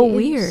 just so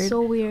weird. It's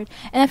so weird.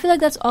 And I feel like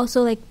that's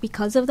also, like,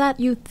 because of that,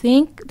 you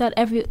think that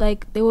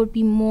there would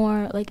be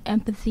more, like,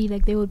 empathy.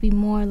 Like, there would be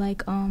more,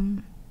 like,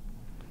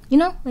 you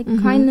know, like,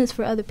 kindness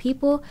for other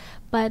people.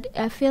 But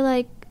I feel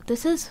like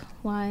this is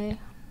why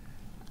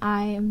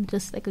I am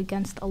just, like,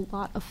 against a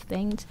lot of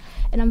things.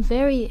 And I'm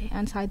very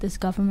anti this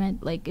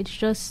government. Like, it's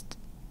just...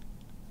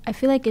 I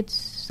feel like the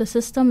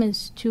system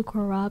is too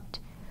corrupt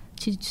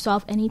to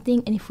solve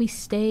anything, and if we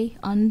stay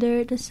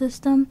under the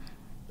system,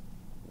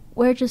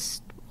 we're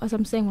just, as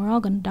I'm saying, we're all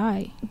gonna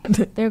die.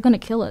 They're gonna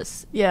kill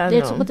us. Yeah,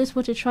 but this is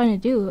what they're trying to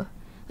do.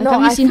 Like,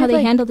 have you seen how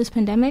they handle this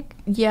pandemic?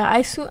 Yeah,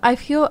 I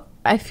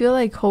feel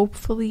like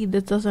hopefully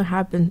this doesn't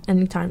happen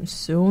anytime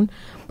soon.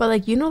 But,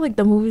 like, you know, like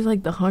the movies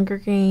like The Hunger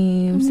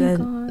Games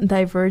and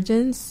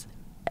Divergence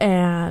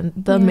and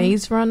The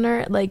Maze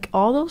Runner, like,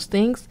 all those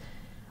things,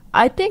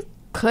 I think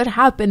could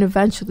happen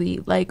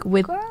eventually, like,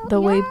 with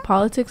the way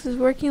politics is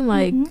working,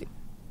 like,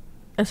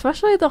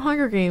 especially The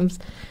Hunger Games.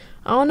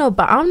 I don't know,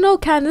 but I'm no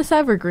Katniss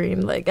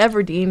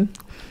Everdeen.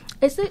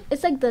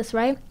 It's like this,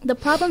 right? The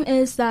problem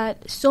is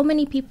that so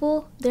many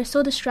people, they're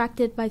so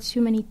distracted by too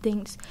many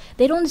things.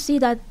 They don't see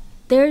that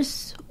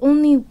there's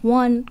only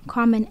one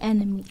common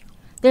enemy.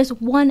 There's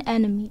one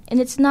enemy,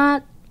 and it's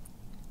not...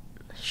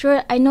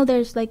 Sure, I know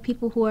there's, like,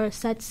 people who are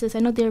sexist. I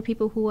know there are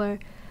people who are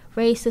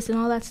racist and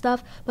all that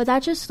stuff, but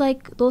that just,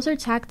 like, those are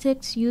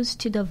tactics used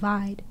to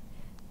divide.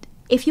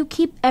 If you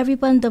keep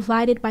everyone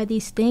divided by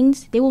these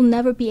things, they will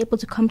never be able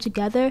to come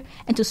together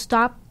and to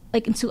stop,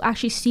 like, and to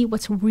actually see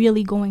what's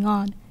really going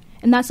on.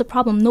 And that's the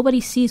problem. Nobody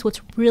sees what's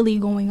really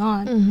going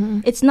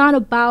on. It's not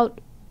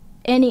about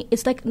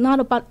not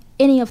about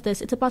any of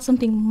this. It's about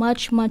something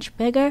much, much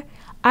bigger.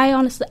 I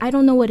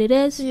don't know what it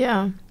is.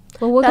 Yeah,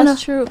 but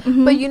that's true.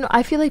 But, you know,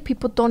 I feel like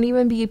people don't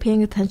even be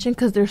paying attention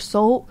because they're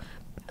so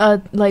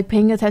like,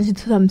 paying attention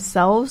to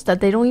themselves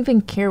that they don't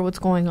even care what's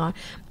going on.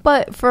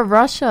 But for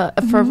Russia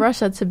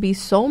to be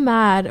so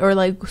mad or,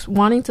 like,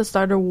 wanting to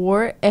start a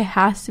war, it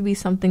has to be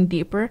something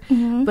deeper.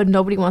 But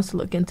nobody wants to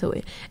look into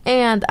it.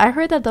 And I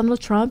heard that Donald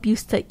Trump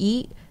used to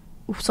eat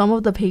some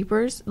of the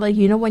papers. Like,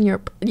 you know, when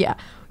you're... Yeah.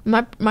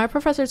 My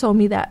professor told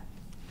me that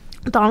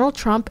Donald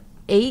Trump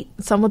ate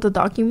some of the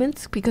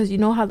documents because, you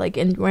know how, like,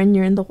 when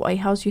you're in the White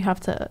House, you have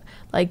to,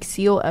 like,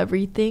 seal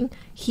everything.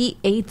 He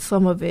ate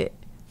some of it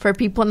for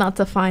people not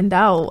to find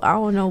out. I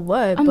don't know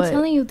what, I'm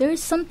telling you,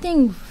 there's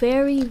something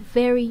very,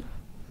 very...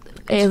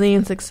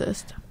 Aliens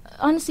exist.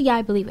 Honestly, yeah,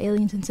 I believe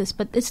aliens exist,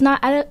 but it's not...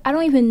 I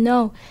don't even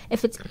know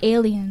if it's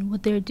alien,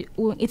 what they're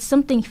doing. It's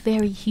something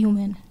very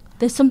human.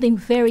 There's something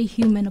very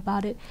human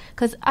about it.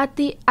 Because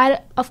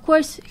of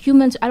course,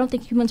 humans... I don't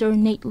think humans are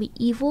innately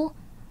evil,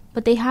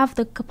 but they have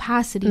the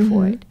capacity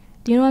for it.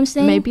 Do you know what I'm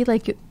saying? Maybe,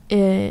 like,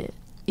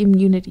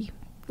 immunity.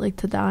 Like,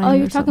 to die. Oh,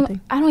 you're talking about...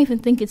 I don't even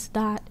think it's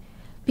that.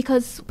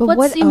 Because who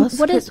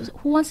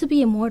wants to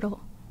be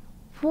immortal?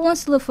 Who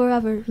wants to live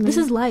forever? This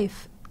is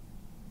life.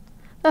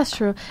 That's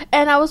true.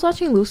 And I was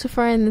watching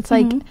Lucifer, and it's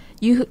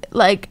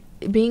like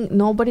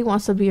nobody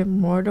wants to be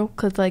immortal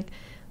because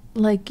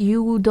like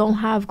you don't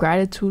have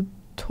gratitude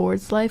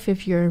towards life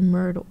if you're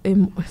immortal.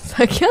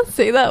 I can't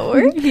say that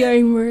word. You're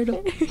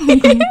immortal.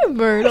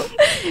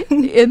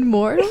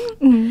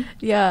 Immortal.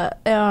 Yeah.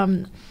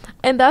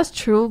 And that's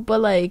true, but,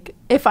 like,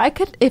 if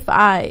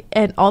I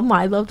and all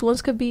my loved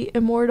ones could be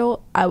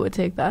immortal, I would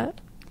take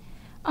that.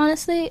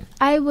 Honestly,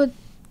 I was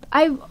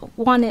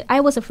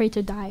afraid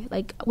to die.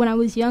 Like, when I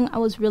was young, I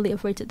was really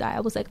afraid to die. I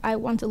was like, I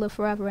want to live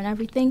forever and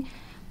everything.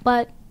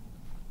 But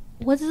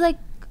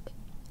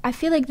I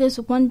feel like there's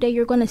one day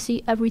you're going to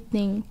see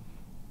everything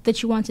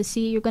that you want to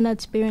see. You're going to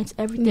experience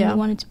everything you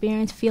want to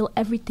experience, feel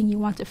everything you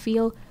want to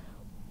feel.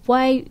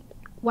 Why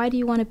do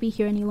you want to be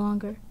here any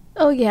longer?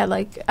 Oh, yeah,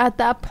 like, at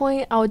that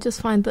point, I would just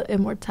find the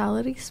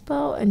immortality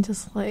spell and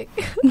just, like,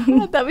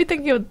 that we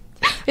think you...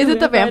 Is it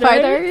the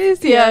Vampire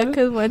Diaries? Yeah,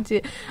 because once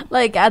you...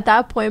 Like, at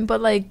that point, but,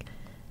 like,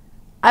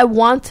 I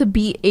want to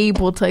be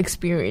able to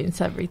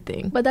experience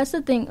everything. But that's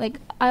the thing,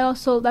 like,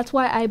 that's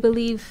why I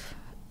believe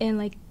in,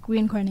 like,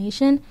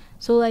 reincarnation.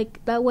 So,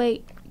 like, that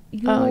way,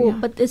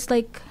 but it's,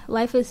 like,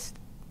 life is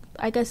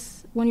I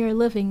guess when you're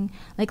living,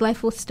 like,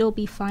 life will still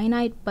be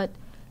finite, but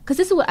because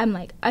this is what I'm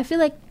like. I feel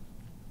like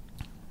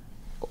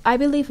I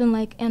believe in,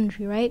 like,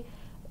 energy, right?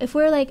 If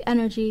we're like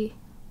energy,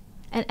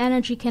 and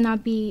energy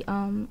cannot be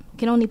can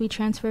only be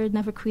transferred,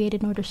 never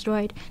created nor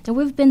destroyed, then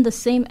we've been the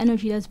same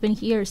energy that's been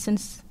here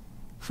since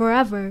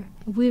forever.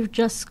 We're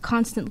just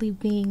constantly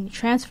being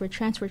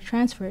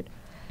transferred.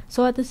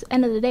 So at this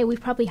end of the day, we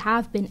probably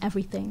have been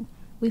everything.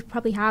 We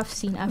probably have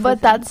seen everything.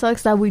 But that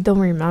sucks that we don't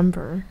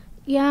remember.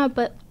 Yeah,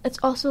 but it's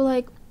also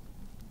like,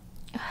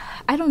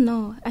 I don't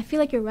know. I feel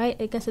like you're right.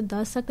 I guess it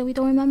does suck that we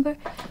don't remember.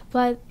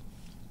 But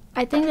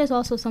I think there's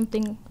also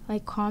something,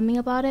 like, calming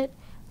about it.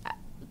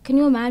 Can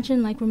you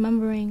imagine, like,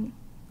 remembering,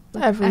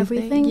 like,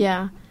 everything?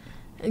 Yeah.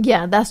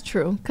 Yeah, that's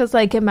true. Because,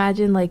 like,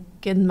 imagine, like,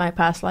 in my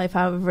past life,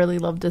 I really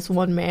loved this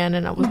one man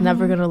and I was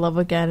never going to love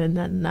again. And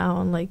then now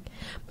I'm like...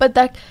 But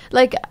that,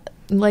 like,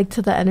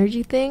 to the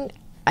energy thing,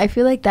 I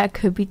feel like that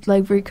could be,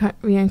 like,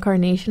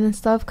 reincarnation and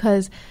stuff.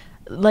 Because,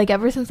 like,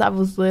 ever since I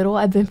was little,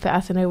 I've been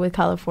fascinated with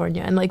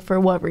California. And, like, for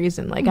what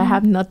reason? Like, I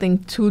have nothing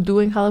to do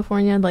in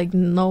California. Like,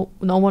 no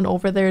one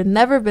over there.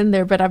 Never been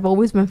there, but I've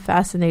always been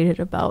fascinated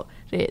about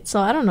it. So,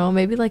 I don't know.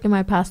 Maybe, like, in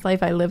my past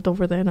life, I lived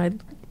over there and I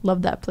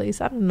love that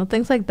place. I don't know.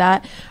 Things like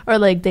that. Or,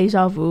 like,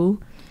 deja vu.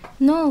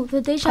 No, the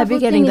deja vu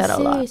thing is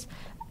serious.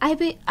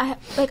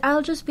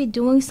 I'll just be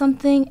doing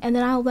something and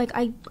then I'll, like,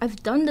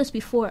 I've done this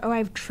before or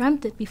I've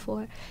dreamt it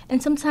before.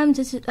 And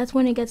sometimes that's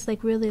when it gets,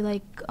 like, really,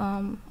 like,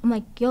 I'm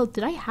like, yo,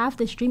 did I have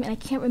this dream? And I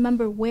can't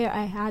remember where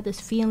I had this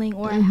feeling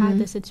or I had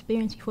this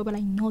experience before, but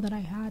I know that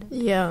I had it.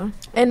 Yeah.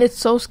 And it's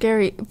so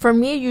scary. For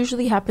me, it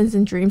usually happens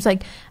in dreams.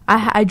 Like,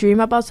 I dream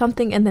about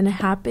something and then it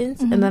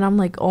happens and then I'm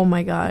like, oh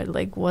my God,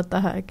 like, what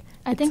the heck?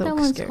 I think that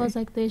one's called,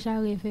 like,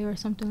 deja vu or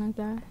something like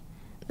that.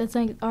 That's,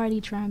 like,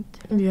 already dreamt.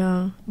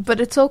 Yeah.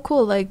 But it's so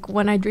cool. Like,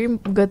 when I dream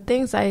good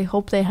things, I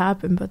hope they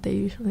happen. But they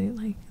usually,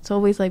 like, it's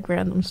always, like,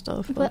 random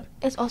stuff. But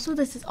it's also,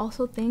 this is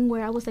also thing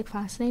where I was, like,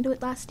 fascinated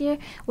with last year.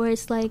 Where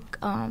it's, like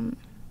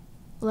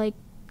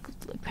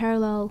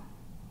parallel,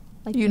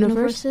 like,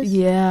 universes.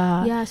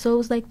 Yeah. Yeah, so it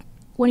was, like,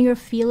 when you're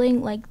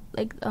feeling, like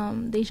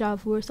deja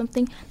vu or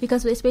something.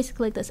 Because it's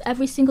basically like this.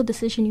 Every single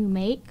decision you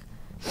make,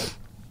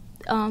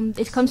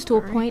 it comes to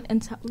a point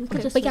and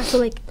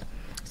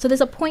so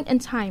there's a point in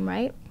time,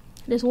 right?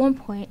 There's one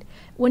point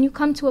when you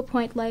come to a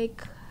point,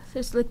 like,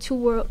 there's, like,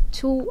 two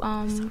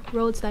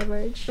roads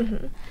diverge.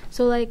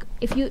 So, like,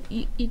 if you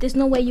there's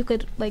no way you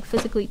could, like,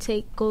 physically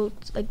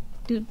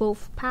do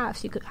both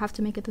paths. You could have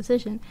to make a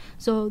decision.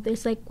 So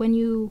there's, like, when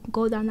you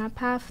go down that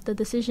path, the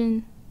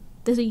decision,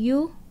 there's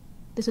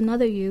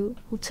another you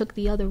who took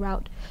the other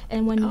route,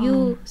 and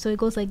when so it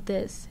goes like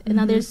this, and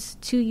now there's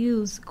two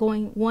yous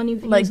going. One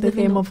of you, like, the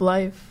game of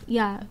life.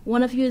 Yeah,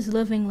 one of you is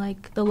living,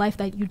 like, the life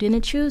that you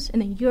didn't choose,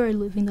 and then you're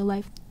living the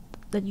life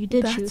that you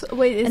did choose.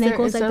 Wait, is there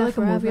like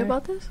a movie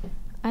about this?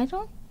 I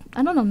don't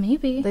know.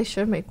 Maybe they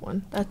should make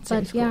one.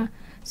 Cool. Yeah.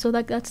 So,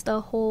 like, that's the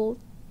whole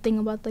thing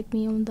about, like,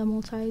 me and the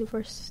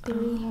multiverse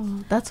theory.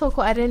 Oh, that's so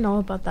cool. I didn't know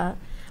about that,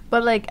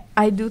 but, like,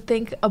 I do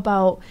think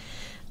about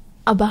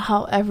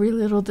how every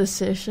little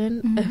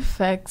decision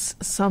affects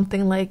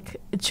something, like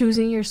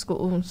choosing your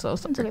school. I'm so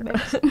sorry.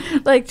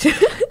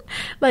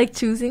 like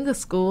choosing a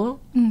school,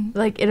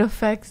 like, it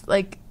affects,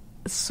 like,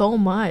 so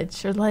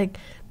much. Or, like,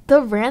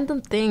 the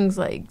random things,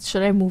 like,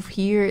 should I move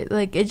here?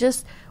 Like, it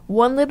just,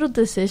 one little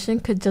decision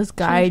could just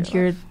guide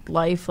your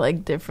life,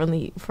 like,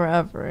 differently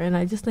forever. And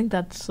I just think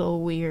that's so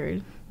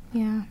weird.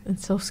 Yeah.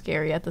 It's so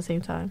scary at the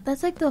same time.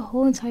 That's, like, the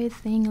whole entire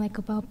thing, like,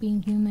 about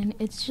being human.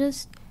 It's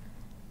just,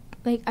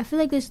 like, I feel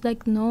like there's,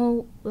 like,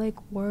 no, like,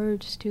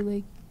 words to,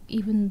 like,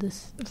 even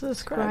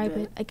describe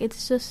it. Like,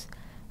 it's just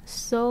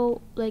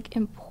so, like,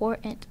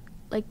 important,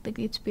 like,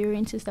 the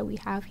experiences that we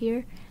have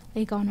here,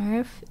 like, on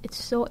Earth.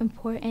 It's so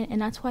important,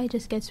 and that's why it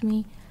just gets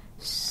me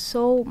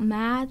so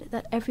mad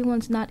that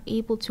everyone's not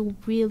able to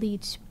really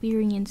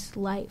experience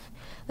life.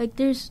 Like,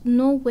 there's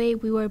no way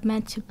we were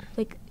meant to,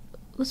 like,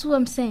 this is what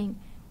I'm saying.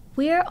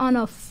 We're on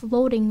a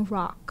floating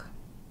rock.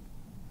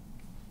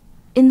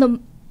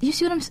 You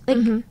see what I'm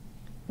saying? Like,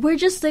 we're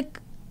just, like,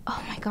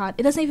 oh my God,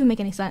 it doesn't even make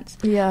any sense.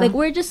 Yeah. Like,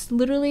 we're just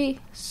literally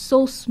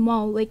so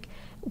small. Like,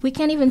 we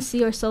can't even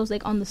see ourselves,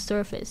 like, on the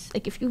surface.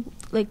 Like, if you,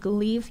 like,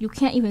 leave, you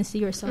can't even see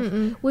yourself.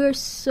 We're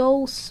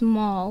so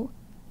small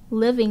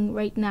living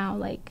right now,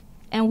 like,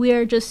 and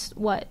we're just,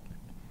 what?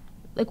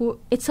 Like,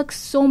 it took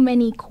so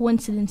many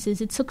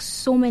coincidences. It took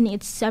so many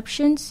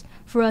exceptions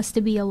for us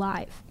to be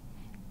alive.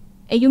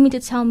 And you mean to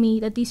tell me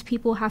that these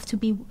people have to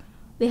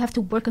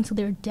work until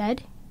they're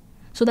dead?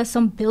 So that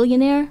some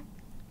billionaire,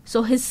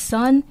 so his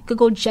son could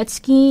go jet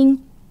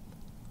skiing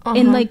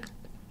in, like,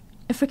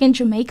 freaking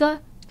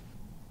Jamaica?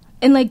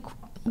 And, like,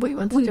 we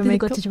went to Jamaica. Did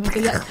go to Jamaica,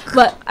 yeah.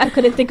 But I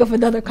couldn't think of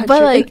another country.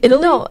 But, like,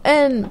 Italy? No,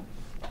 and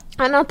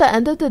at the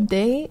end of the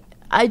day,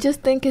 I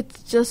just think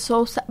it's just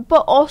so sad.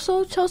 But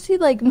also, Chelsea,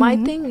 like, my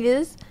thing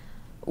is,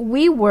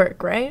 we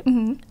work, right?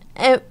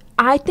 And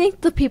I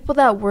think the people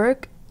that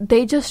work,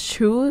 they just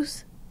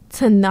choose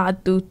to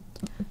not do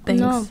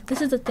things. No,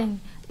 this is the thing.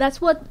 That's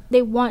what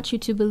they want you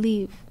to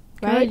believe.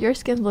 right? Girl, your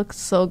skin looks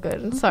so good.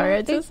 I'm sorry,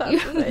 I just have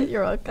to say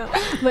you're welcome.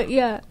 But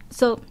yeah,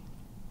 so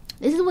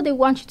this is what they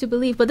want you to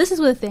believe. But this is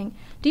the thing.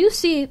 Do you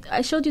see?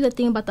 I showed you the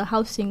thing about the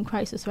housing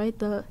crisis, right?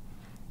 Do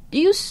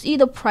you see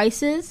the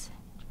prices?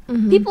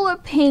 Mm-hmm. People are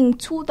paying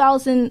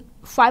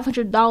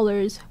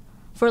 $2,500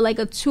 for like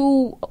a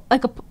two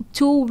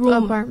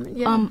room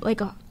apartment,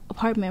 like a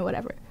apartment,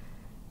 whatever.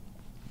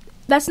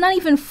 That's not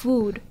even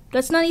food.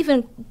 That's not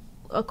even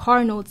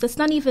car notes. That's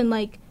not even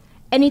like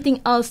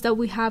anything else that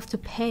we have to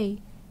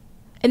pay.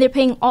 And they're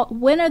paying all.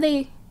 When are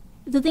they?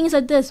 The thing is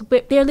like this.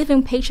 They're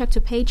living paycheck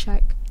to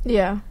paycheck.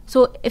 Yeah.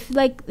 So if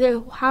like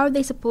how are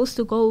they supposed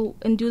to go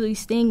and do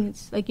these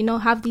things? Like, you know,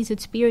 have these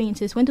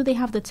experiences. When do they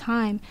have the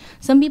time?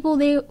 Some people,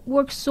 they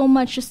work so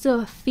much just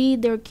to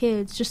feed their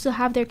kids, just to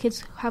have their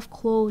kids have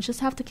clothes,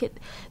 just have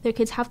their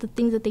kids have the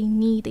things that they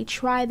need. They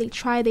try, they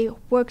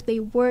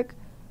work,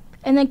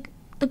 and like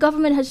the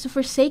government has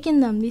forsaken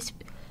them.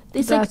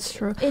 That's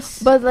true.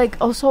 But like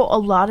also a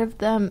lot of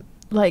them,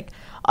 like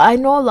I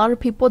know a lot of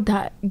people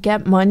that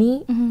get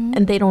money mm-hmm.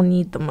 and they don't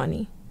need the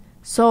money.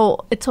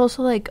 So it's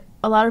also like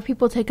a lot of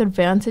people take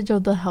advantage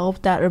of the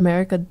help that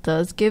America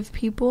does give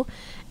people,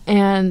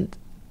 and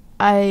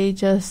I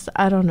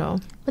don't know.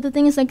 But the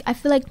thing is, like, I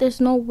feel like there's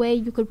no way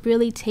you could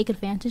really take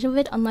advantage of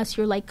it unless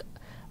you're like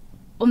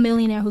a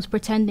millionaire who's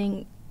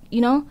pretending,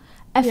 you know?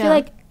 I feel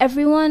like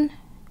everyone,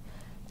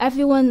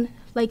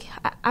 like,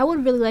 I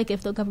would really like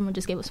if the government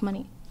just gave us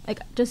money. Like,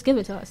 just give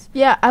it to us.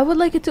 Yeah, I would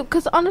like it too,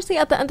 because honestly,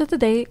 at the end of the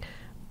day,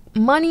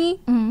 money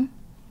mm-hmm.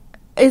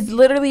 is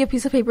literally a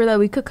piece of paper that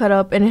we could cut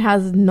up and it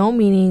has no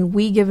meaning.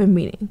 We give it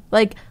meaning.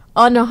 Like,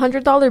 on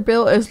 $100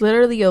 bill is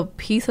literally a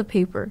piece of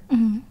paper.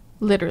 Mm-hmm.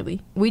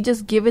 Literally. We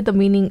just give it the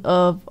meaning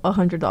of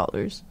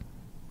 $100,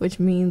 which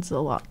means a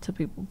lot to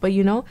people. But,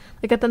 you know,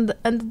 like, at the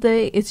end of the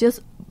day, it's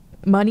just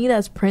money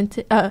that's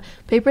printed,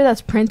 paper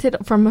that's printed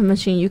from a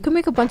machine. You can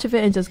make a bunch of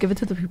it and just give it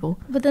to the people.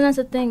 But then that's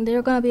the thing.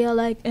 They're going to be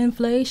like,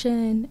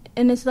 inflation.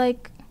 And it's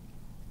like,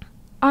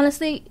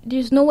 honestly,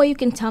 there's no way you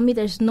can tell me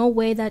there's no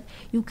way that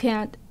you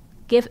can't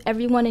give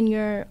everyone in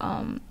your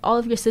all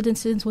of your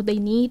citizens what they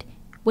need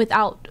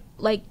without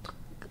like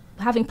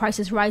having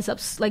prices rise up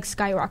like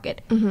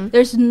skyrocket. Mm-hmm.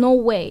 There's no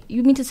way.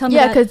 You mean to tell me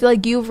that? Yeah, because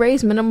like you've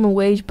raised minimum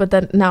wage, but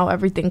then now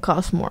everything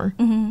costs more.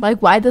 Mm-hmm.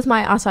 Like, why does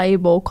my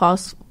acai bowl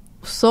cost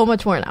so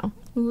much more now?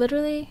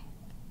 Literally,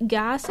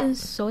 gas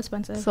is so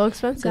expensive.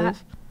 Gas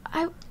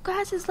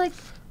is like,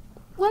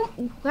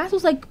 gas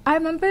was like, I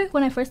remember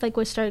when I first like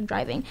started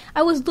driving,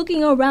 I was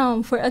looking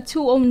around for a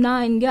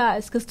 209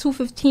 gas because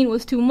 215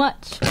 was too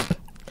much.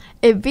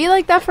 It'd be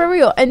like that for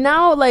real. And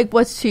now, like,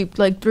 what's cheap?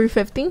 Like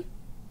 350?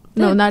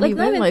 No, not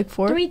even like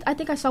 4. I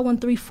think I saw one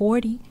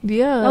 340.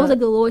 Yeah, that was like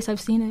the lowest I've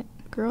seen it.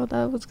 Girl,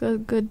 that was a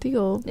good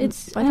deal. I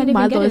think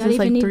my lowest is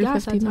like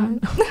 359.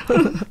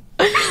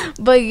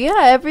 But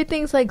yeah,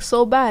 everything's like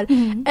so bad.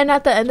 Mm-hmm. And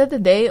at the end of the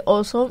day,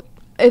 also,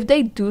 if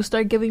they do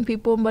start giving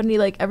people money,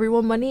 like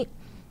everyone money,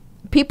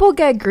 people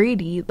get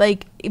greedy.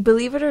 Like,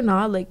 believe it or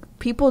not, like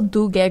people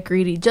do get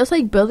greedy. Just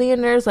like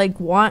billionaires like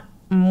want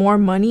more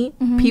money,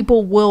 mm-hmm.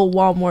 people will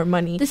want more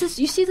money.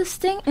 You see this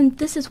thing, and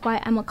this is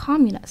why I'm a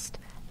communist.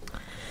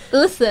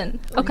 Listen,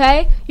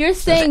 okay? You're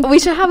saying we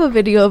should have a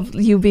video of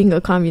you being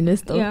a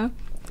communist though. Yeah.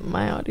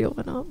 My audio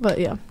went out, but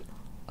yeah.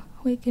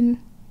 We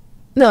can.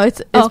 No,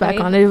 it's okay. Back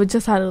on. It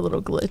just had a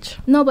little glitch.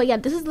 No, but yeah,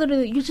 this is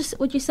literally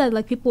what you said.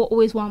 Like, people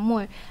always want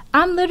more.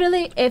 I'm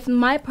literally, if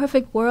my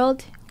perfect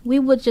world, we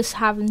would just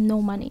have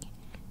no money,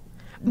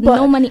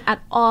 no money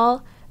at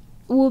all.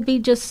 We'll be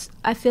just,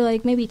 I feel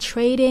like maybe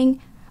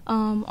trading.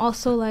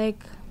 Also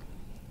like,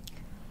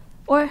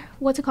 or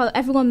what's it called?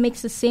 Everyone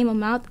makes the same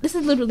amount. This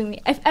is literally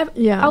me.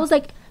 I was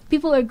like,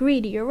 people are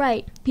greedy. You're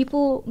right.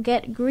 People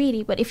get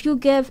greedy, but if you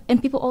give, and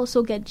people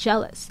also get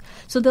jealous,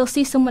 so they'll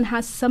see someone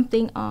has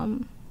something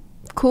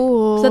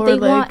cool, so they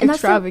want,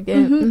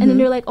 extravagant, mm-hmm. and then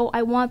they're like, oh,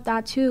 I want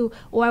that too,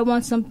 or I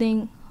want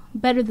something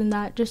better than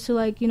that, just to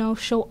like, you know,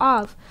 show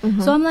off.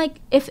 Mm-hmm. So I'm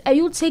like, if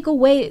you take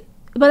away,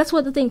 but that's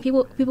what the thing.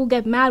 People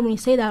get mad when you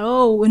say that.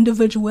 Oh,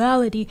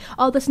 individuality,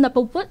 all this and that.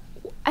 But what?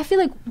 I feel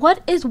like,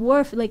 what is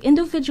worth, like,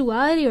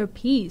 individuality or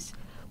peace?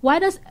 Why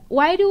do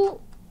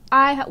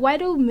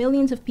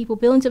millions of people,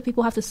 billions of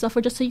people have to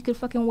suffer just so you could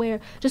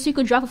just so you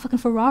could drive a fucking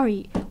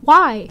Ferrari?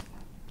 Why?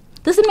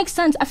 Doesn't make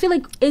sense. I feel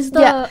like, is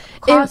the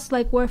cost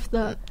like worth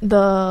the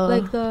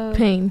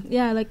pain?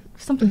 Yeah, like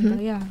something mm-hmm. like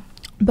that, yeah.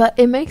 But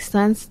it makes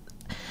sense.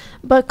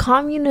 But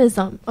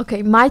communism,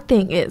 okay, my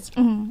thing is,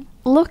 mm-hmm.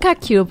 look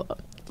at Cuba,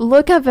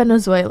 look at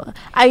Venezuela.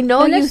 I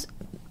know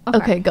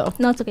Okay, go.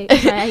 No, it's okay.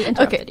 Sorry, I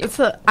interrupted you.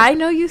 So I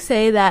know you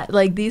say that,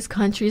 like, these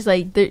countries,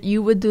 like,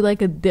 you would do,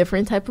 like, a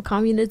different type of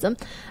communism.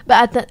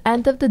 But at the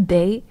end of the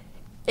day,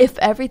 if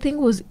everything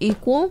was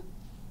equal,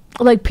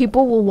 like,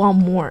 people will want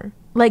more.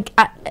 Like,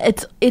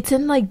 it's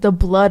in, like, the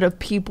blood of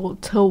people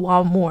to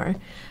want more.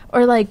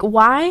 Or, like,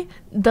 why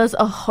does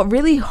a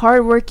really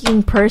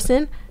hardworking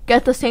person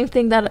get the same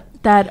thing that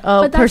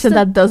a person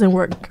that doesn't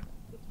work?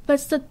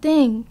 That's the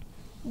thing.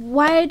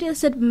 Why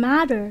does it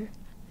matter?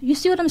 You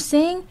see what I'm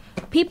saying?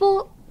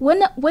 People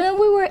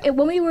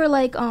when we were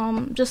like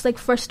just like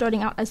first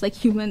starting out as like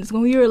humans,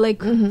 when we were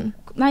like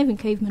not even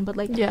cavemen, but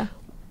like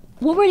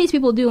what were these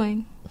people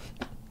doing?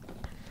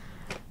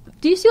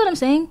 Do you see what I'm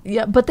saying?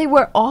 Yeah, but they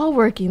were all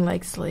working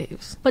like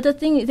slaves. But the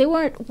thing is, they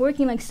weren't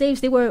working like slaves.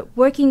 They were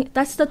working.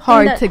 That's the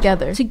hard thing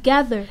together.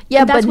 Together. Yeah,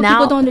 and that's but what now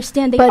people don't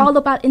understand. They're all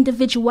about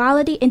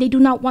individuality, and they do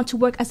not want to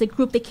work as a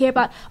group. They care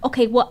about,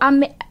 okay, well,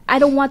 I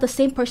don't want the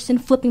same person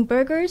flipping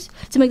burgers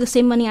to make the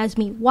same money as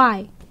me.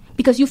 Why?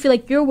 Because you feel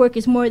like your work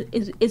is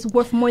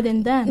worth more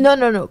than them.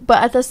 No.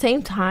 But at the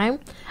same time,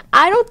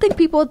 I don't think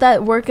people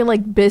that work in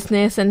like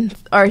business and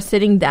are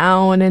sitting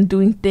down and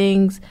doing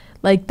things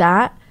like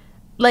that,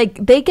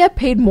 like they get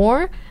paid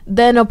more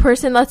than a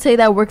person, let's say,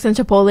 that works in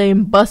Chipotle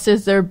and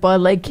busts their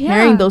butt like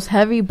carrying those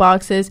heavy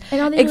boxes.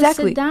 And all they do is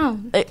sit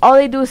down. Like, all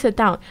they do is sit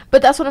down.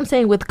 But that's what I'm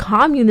saying. With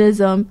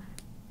communism,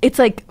 it's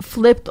like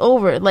flipped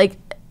over. Like,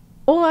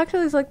 oh,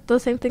 actually, it's like the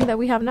same thing that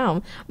we have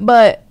now.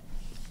 But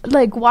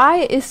like,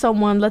 why is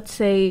someone, let's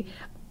say,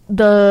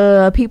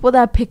 the people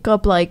that pick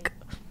up like,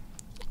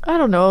 I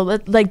don't know,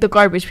 like the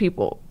garbage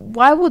people,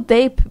 why would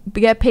they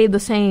get paid the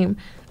same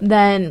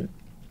than,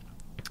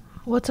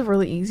 what's a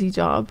really easy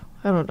job?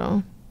 I don't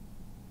know.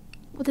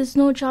 Well, there's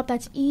no job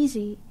that's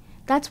easy.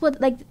 That's what's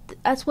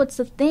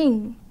the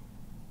thing.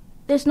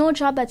 There's no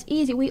job that's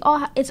easy.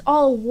 It's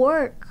all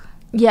work.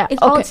 Yeah,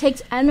 it all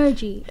takes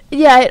energy.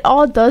 Yeah, it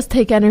all does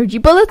take energy.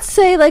 But let's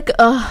say like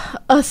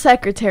a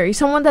secretary,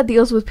 someone that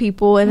deals with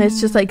people and it's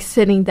just like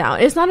sitting down.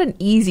 It's not an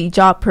easy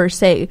job per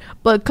se,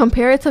 but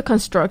compare it to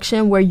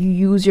construction where you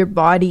use your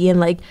body and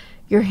like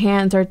your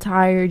hands are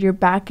tired, your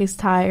back is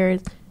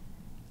tired.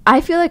 I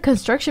feel like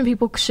construction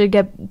people should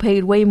get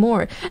paid way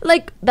more.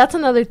 Like, that's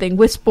another thing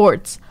with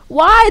sports.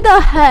 Why the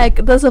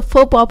heck does a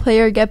football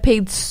player get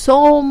paid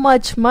so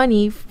much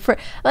money for,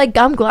 like,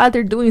 I'm glad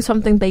they're doing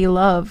something they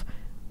love.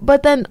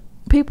 But then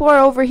people are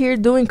over here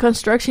doing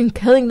construction,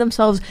 killing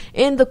themselves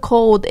in the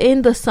cold,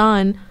 in the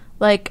sun.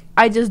 Like,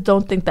 I just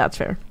don't think that's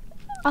fair.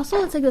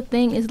 Also, it's like the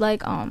thing is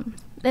like, and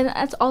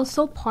that's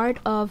also part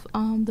of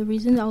the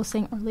reason I was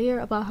saying earlier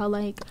about how,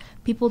 like,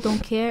 people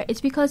don't care. It's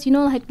because, you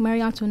know, like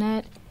Marie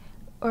Antoinette,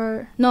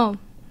 or no,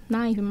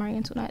 not even Marie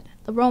Antoinette,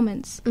 the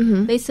Romans.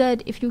 They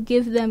said if you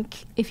give them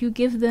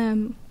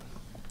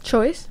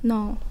choice.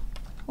 No,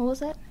 what was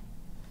that?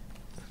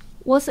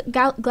 Was it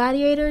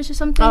gladiators or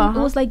something? It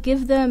was like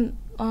give them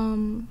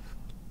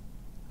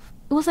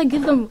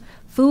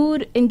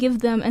food and give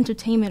them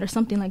entertainment or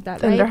something like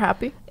that. And right? they're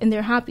happy.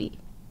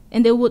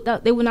 And they would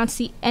not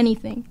see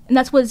anything. And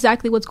that's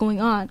exactly what's going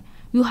on.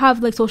 You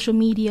have like social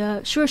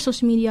media. Sure,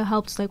 social media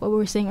helps, like what we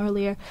were saying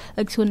earlier,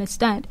 like to an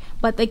extent.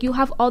 But like you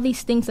have all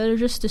these things that are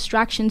just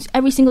distractions.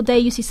 Every single day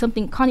you see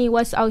something. Kanye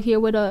West out here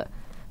with a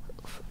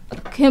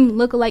Kim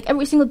lookalike.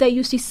 Every single day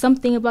you see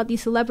something about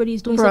these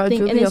celebrities doing something,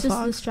 Julia and it's just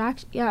Fox.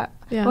 distraction. Yeah.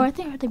 Or I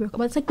think they broke up.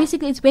 But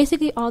it's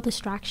basically all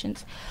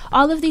distractions.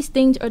 All of these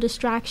things are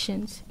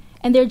distractions,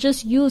 and they're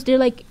just used. They're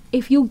like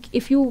if you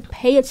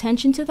pay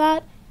attention to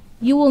that,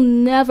 you will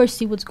never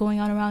see what's going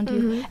on around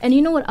you. And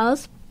you know what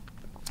else?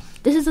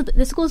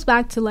 This goes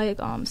back to like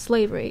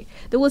slavery.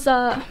 There was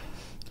a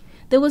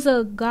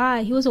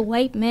guy. He was a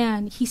white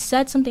man. He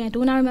said something. I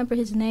do not remember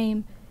his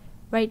name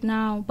right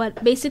now,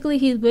 but he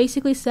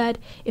said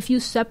if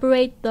you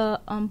separate the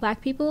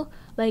black people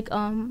like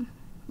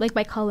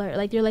by color,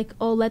 like they're like,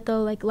 oh, let the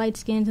like light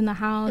skins in the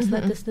house,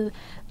 let this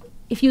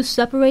if you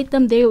separate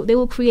them, they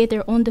will create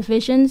their own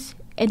divisions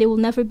and they will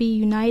never be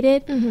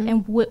united.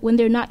 And when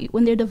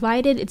they're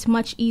divided, it's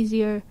much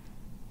easier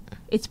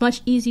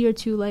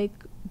to like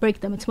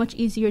break them. It's much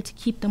easier to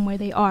keep them where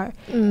they are.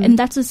 And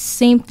that's the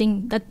same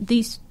thing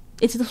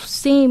it's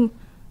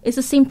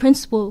the same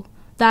principle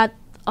that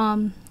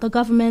the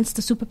governments,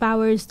 the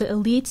superpowers, the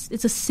elites,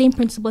 it's the same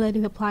principle that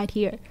they've applied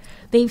here.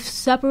 They've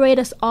separated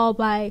us all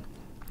by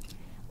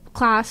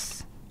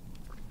class,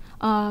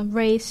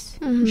 race,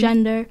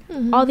 gender,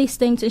 all these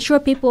things. And sure,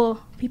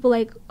 people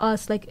like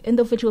us, like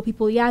individual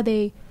people,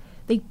 they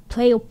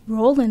play a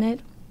role in it,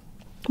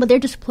 but they're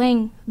just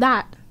playing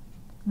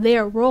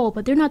their role,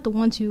 but they're not the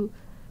ones who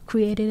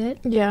created it.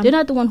 Yeah. They're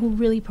not the one who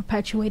really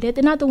perpetuated it.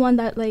 They're not the one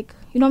that, like,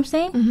 you know what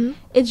I'm saying?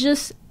 It's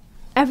just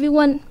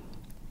everyone's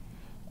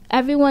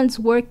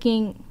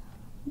working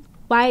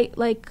by,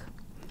 like,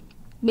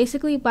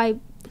 basically by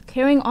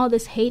carrying all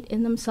this hate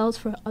in themselves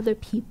for other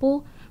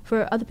people,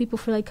 for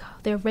like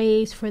their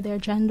race, for their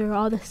gender,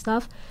 all this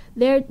stuff.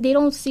 They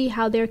don't see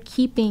how they're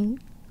keeping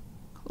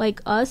like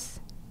us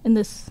in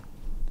this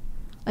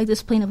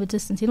plane of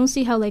existence. They don't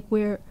see how like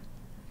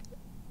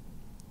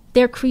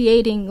they're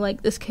creating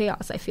like this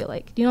chaos. I feel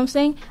like, you know what I'm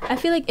saying? I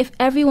feel like if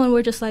everyone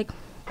were just like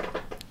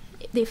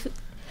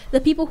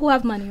the people who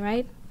have money,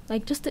 right?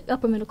 Like just the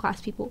upper middle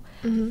class people,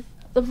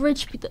 the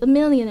rich people, the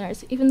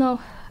millionaires. Even though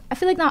I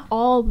feel like not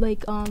all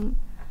like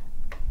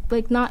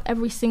not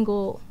every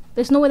single.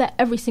 There's no way that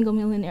every single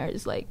millionaire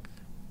is like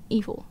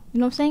evil.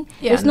 You know what I'm saying?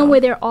 Yeah, there's no way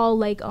they're all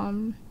like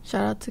shout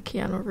out to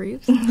Keanu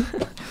Reeves.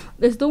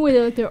 There's no way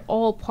that they're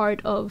all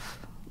part of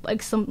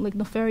some like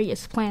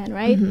nefarious plan,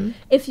 right?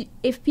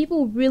 If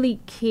people really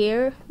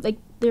care, like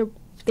they're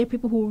they're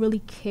people who really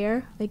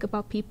care like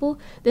about people,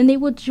 then they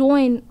would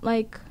join.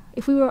 Like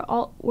if we were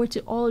to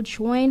all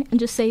join and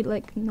just say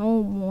like,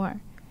 no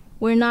more,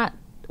 we're not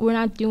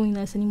doing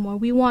this anymore.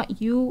 We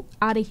want you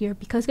out of here,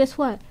 because guess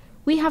what?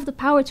 We have the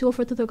power to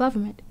overthrow the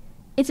government.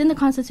 It's in the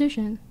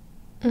Constitution.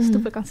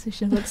 Stupid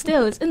Constitution, but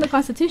still, it's in the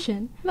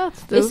Constitution. Not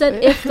stupid. It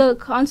said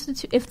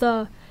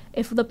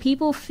if the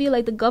people feel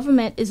like the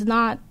government is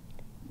not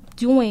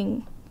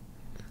doing,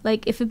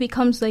 like if it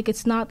becomes like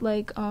it's not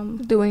like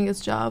doing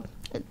its job,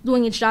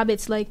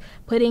 it's like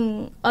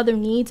putting other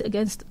needs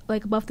against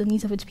like above the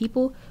needs of its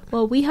people.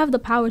 Well, we have the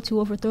power to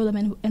overthrow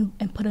them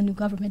and put a new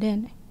government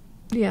in.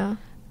 Yeah.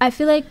 I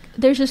feel like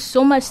there's just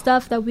so much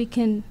stuff that we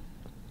can.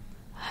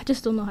 I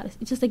just don't know how to.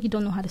 It's just like you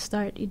don't know how to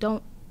start. You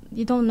don't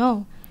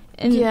know.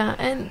 And yeah,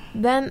 and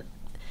then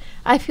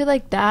I feel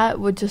like that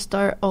would just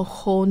start a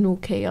whole new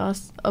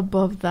chaos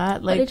above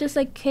that. Like, but it's just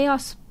like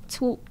chaos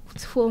to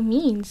a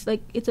means.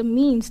 Like it's a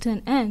means to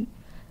an end.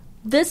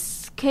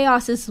 This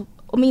chaos is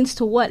a means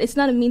to what? It's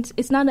not a means.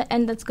 It's not an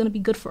end that's going to be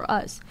good for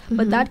us.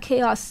 But that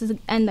chaos is an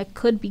end that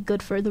could be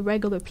good for the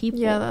regular people.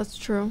 Yeah, that's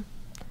true.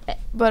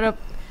 But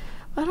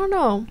I don't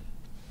know.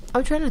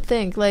 I'm trying to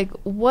think. Like,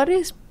 what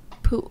is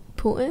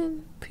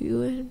Putin's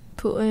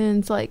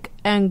like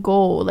end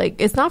goal? Like,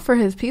 it's not for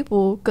his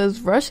people,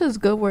 because Russia's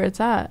good where it's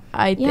at.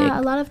 I think. Yeah,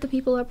 a lot of the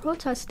people are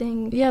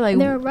protesting. Yeah, like,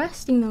 and they're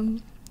arresting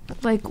them.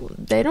 Like,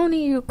 they don't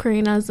need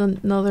Ukraine as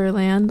another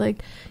land.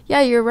 Like,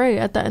 yeah, you're right.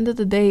 At the end of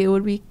the day, it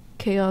would be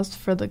chaos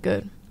for the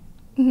good.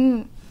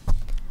 Yeah.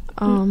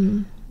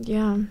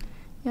 Yeah.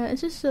 Yeah,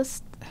 it's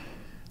just.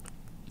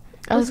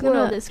 This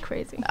world is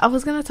crazy. I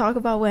was gonna talk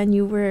about when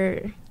you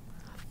were.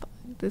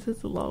 This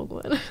is a long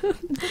one.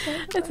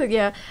 It's like,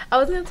 yeah. I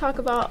was gonna talk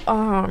about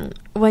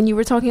when you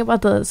were talking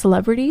about the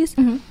celebrities,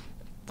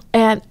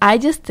 and I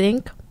just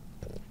think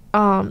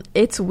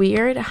it's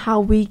weird how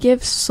we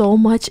give so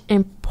much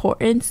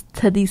importance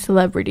to these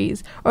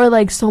celebrities, or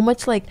like so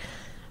much like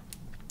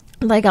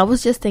I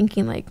was just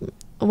thinking, like,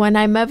 when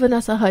I met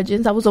Vanessa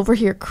Hudgens, I was over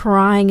here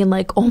crying and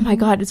like, oh my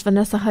God, it's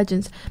Vanessa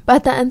Hudgens. But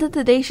at the end of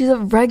the day, she's a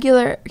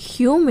regular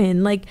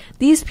human. Like,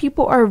 these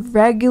people are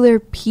regular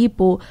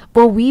people,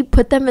 but we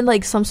put them in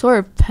like some sort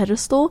of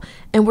pedestal,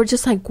 and we're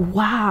just like,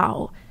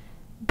 wow.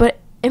 But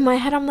in my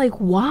head, I'm like,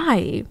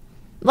 why?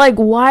 Like,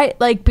 why?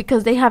 Like,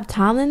 because they have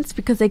talents,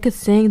 because they could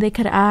sing, they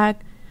could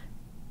act,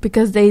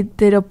 because they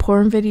did a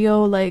porn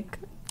video. Like,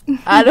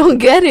 I don't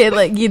get it.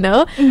 Like, you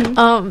know?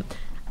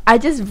 I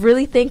just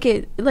really think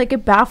it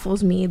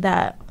baffles me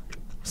that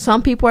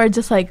some people are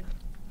just like,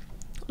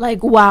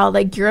 wow,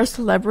 like, you're a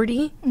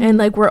celebrity, and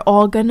like, we're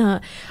all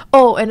gonna.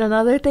 Oh, and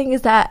another thing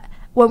is that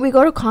when we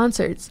go to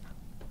concerts,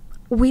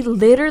 we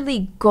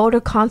literally go to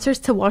concerts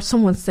to watch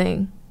someone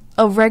sing,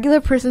 a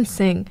regular person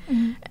sing.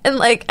 And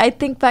like, I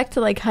think back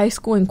to like high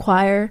school and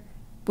choir,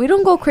 we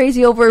don't go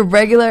crazy over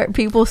regular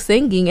people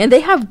singing, and they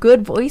have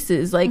good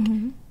voices, like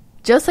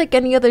just like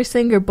any other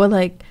singer. But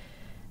like,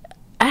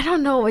 I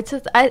don't know. It's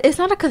just, it's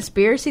not a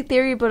conspiracy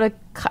theory, but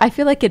I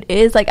feel like it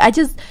is. Like, I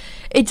just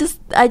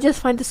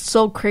find this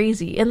so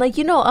crazy. And like,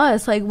 you know,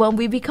 us, like, when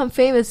we become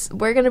famous,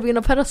 we're gonna be in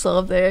a pedestal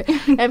up there,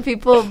 and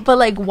people. But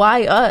like,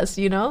 why us?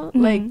 You know,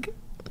 like,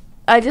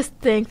 I just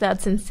think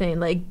that's insane.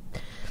 Like,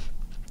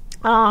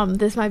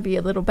 this might be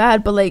a little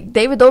bad, but like,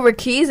 David Dobrik,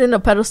 he's in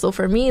a pedestal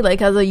for me.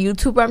 Like, as a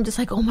YouTuber, I'm just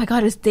like, oh my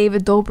God, it's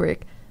David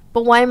Dobrik.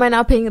 But why am I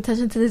not paying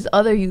attention to these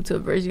other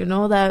YouTubers? You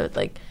know, that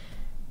like.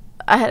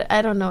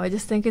 I don't know. I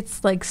just think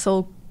it's like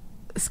so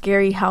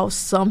scary how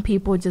some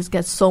people just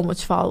get so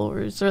much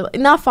followers, or like,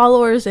 not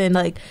followers in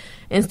like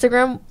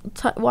Instagram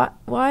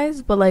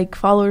wise, but like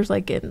followers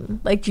like in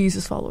like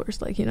Jesus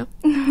followers, like, you know.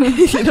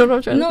 You know what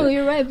I'm trying to say? No,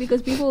 you're right,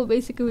 because people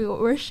basically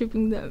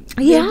worshiping them.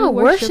 Yeah,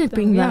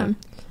 worshiping them.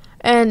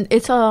 And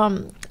it's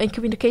in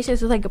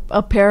communications, it's like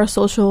a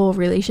parasocial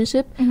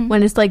relationship,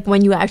 when it's like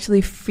when you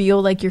actually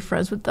feel like you're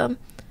friends with them,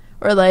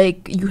 or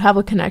like you have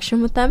a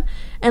connection with them.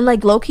 And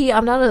like, low-key,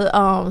 I'm not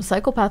a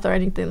psychopath or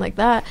anything like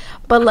that,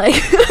 but like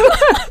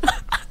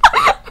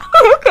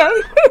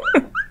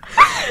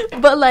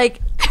but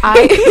like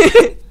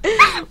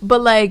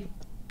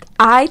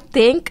I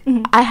think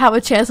I have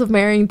a chance of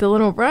marrying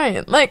Dylan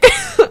O'Brien, like.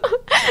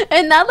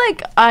 And not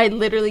like I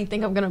literally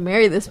think I'm gonna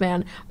marry this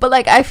man, but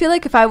like, I feel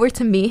like if I were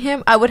to meet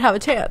him, I would have a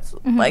chance.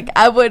 Like,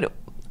 I would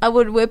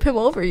whip him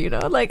over, you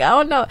know. Like, I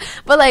don't know,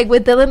 but like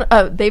with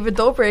David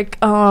Dobrik,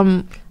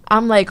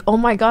 I'm like, oh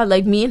my God,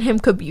 like, me and him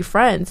could be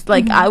friends.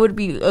 Like, I would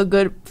be a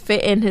good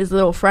fit in his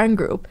little friend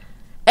group.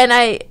 And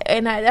I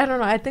don't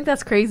know, I think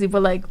that's crazy,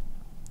 but like,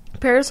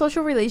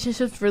 parasocial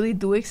relationships really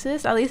do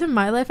exist, at least in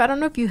my life. I don't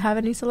know if you have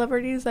any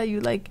celebrities that you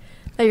like,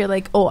 that you're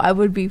like, oh, I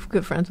would be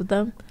good friends with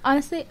them.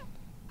 Honestly,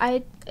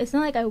 it's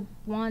not like I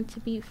want to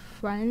be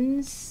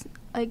friends.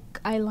 Like,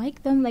 I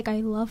like them. Like,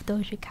 I love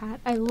Doja Cat.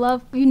 I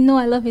love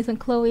Hazel and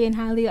Chloe and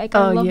Halle. Like,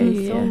 I love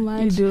them so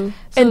much. You do.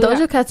 So, and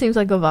Doja Cat seems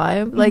like a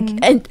vibe. Like,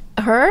 and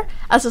her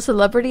as a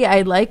celebrity,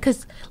 I like,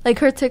 because like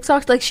her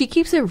TikToks, like, she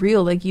keeps it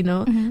real. Like, you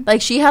know,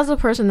 like, she has a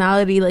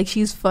personality. Like,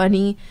 she's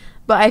funny.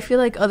 But I feel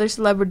like other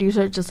celebrities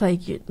are just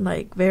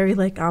like very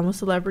like, I'm a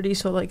celebrity,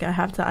 so like I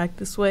have to act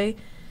this way.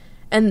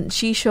 And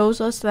she shows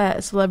us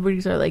that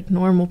celebrities are like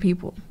normal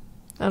people.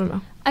 I don't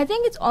know. I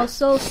think it's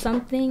also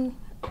something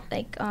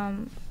like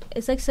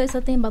it's like says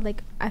something about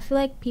like, I feel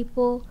like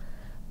people,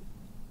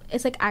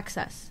 it's like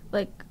access.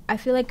 Like I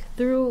feel like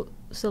through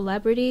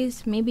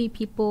celebrities, maybe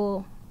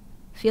people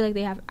feel like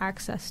they have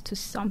access to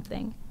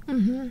something.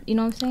 Mm-hmm. You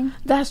know what I'm saying?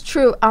 That's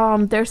true.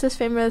 There's this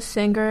famous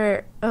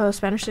singer,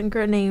 Spanish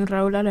singer named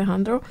Raúl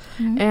Alejandro,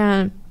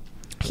 and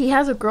he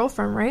has a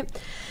girlfriend,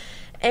 right?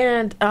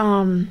 And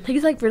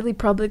he's like really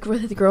public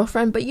with his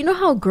girlfriend. But you know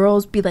how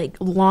girls be like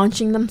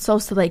launching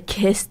themselves to like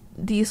kiss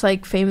these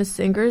like famous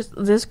singers?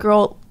 This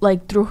girl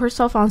like threw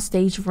herself on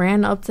stage,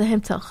 ran up to him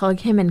to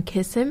hug him and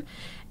kiss him,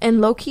 and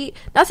low-key,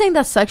 not saying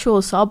that's sexual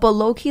assault, but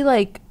low-key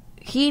like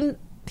he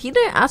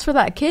didn't ask for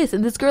that kiss,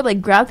 and this girl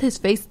like grabbed his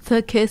face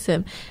to kiss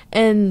him.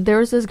 And there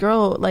was this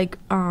girl like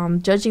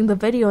judging the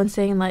video and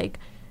saying like,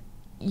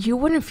 you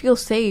wouldn't feel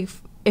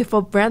safe if a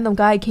random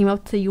guy came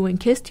up to you and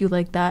kissed you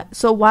like that.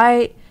 So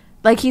why,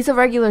 like, he's a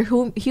regular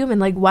human,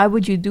 like why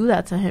would you do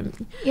that to him?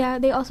 Yeah,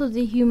 they also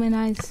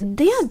dehumanize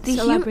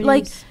celebrities.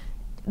 Like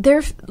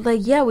they're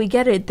like, yeah, we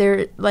get it,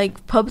 they're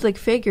like public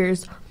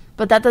figures,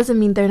 but that doesn't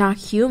mean they're not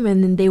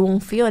human and they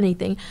won't feel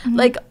anything.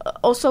 Like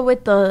also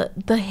with the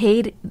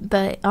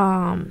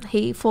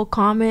hateful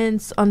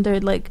comments under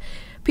like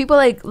people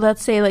like,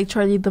 let's say like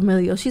Charli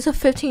D'Amelio. She's a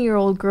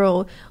 15-year-old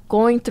girl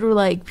going through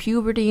like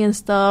puberty and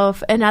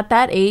stuff, and at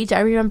that age I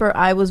remember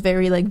I was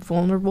very like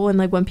vulnerable, and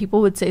like when people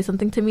would say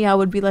something to me, I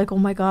would be like, oh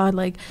my god,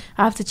 like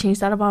I have to change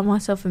that about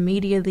myself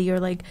immediately, or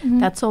like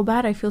that's so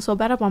bad, I feel so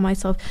bad about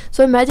myself.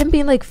 So imagine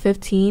being like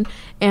 15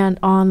 and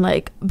on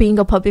like being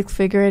a public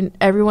figure, and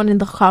everyone in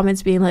the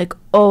comments being like,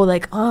 oh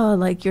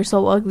like you're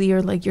so ugly,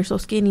 or like you're so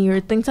skinny, or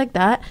things like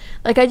that.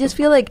 Like I just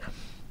feel like,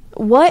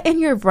 what in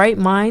your right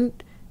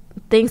mind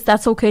thinks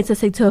that's okay to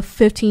say to a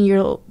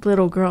 15-year-old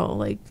little girl,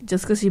 like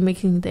just because you're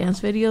making dance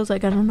videos?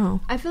 Like I don't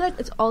know. I feel like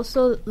it's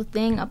also the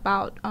thing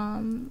about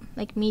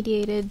like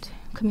mediated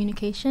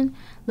communication.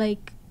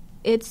 Like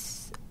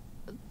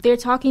they're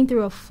talking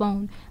through a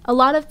phone. A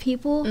lot of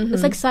people,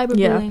 it's like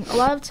cyberbullying. A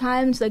lot of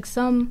times like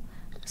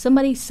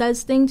somebody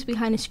says things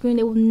behind a screen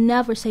they will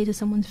never say to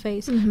someone's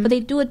face, but they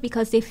do it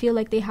because they feel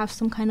like they have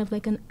some kind of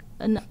like an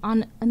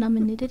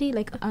anonymity,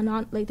 like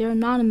they're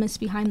anonymous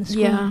behind the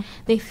screen. Yeah.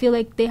 They feel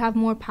like they have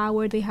more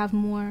power, they have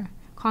more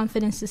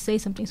confidence to say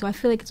something. So I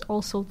feel like it's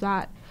also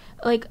that.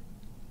 Like,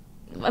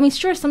 I mean,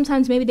 sure,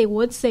 sometimes maybe they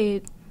would say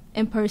it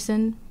in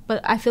person,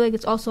 but I feel like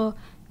it's also,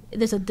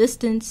 there's a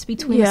distance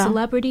between a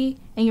celebrity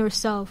and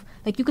yourself.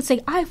 Like you could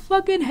say, I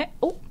fucking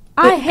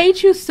I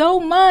hate you so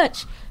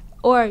much,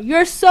 or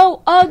you're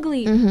so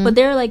ugly, but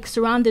they're like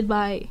surrounded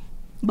by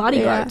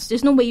bodyguards.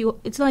 There's no way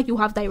it's not like you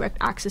have direct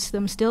access to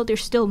them. Still, they're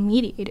still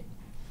mediated.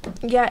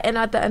 Yeah, and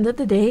at the end of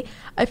the day,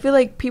 I feel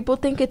like people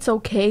think it's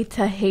okay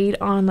to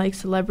hate on like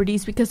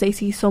celebrities because they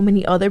see so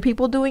many other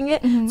people doing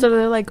it, so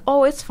they're like,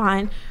 oh, it's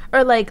fine.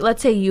 Or like,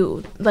 let's say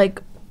you,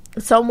 like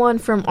someone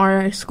from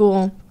our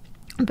school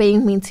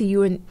being mean to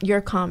you in your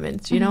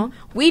comments, you know,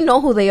 we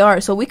know who they are,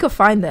 so we could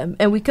find them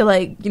and we could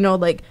like, you know,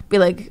 like be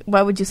like,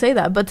 why would you say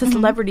that? But to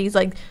celebrities,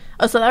 like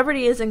a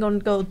celebrity isn't going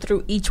to go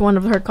through each one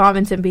of her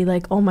comments and be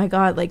like, oh my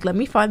god, like let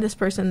me find this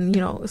person, you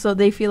know. So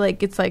they feel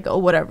like it's like, oh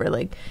whatever,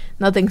 like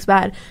nothing's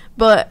bad.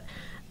 But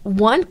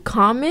one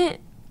comment,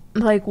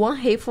 like one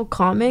hateful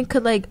comment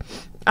could like,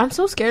 I'm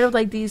so scared of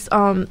like these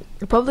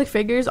public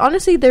figures.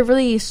 Honestly, they're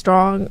really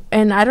strong,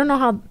 and I don't know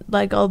how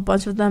like a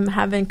bunch of them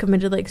haven't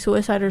committed like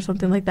suicide or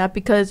something like that,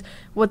 because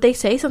what they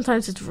say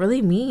sometimes is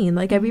really mean.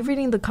 Like I be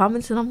reading the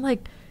comments and I'm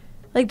like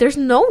there's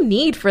no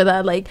need for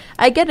that. Like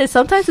I get it,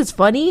 sometimes it's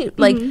funny,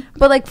 like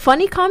but like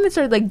funny comments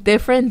are like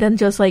different than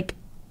just like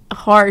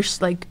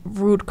harsh, like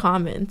rude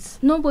comments.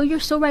 No, but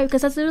you're so right,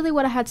 because that's literally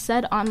what I had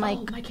said on like,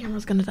 oh, my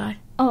camera's gonna die.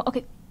 Oh,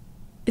 okay.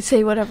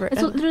 Say whatever.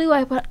 It's literally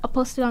what I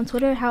posted on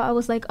Twitter, how I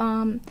was like,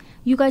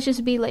 you guys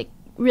just be like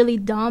really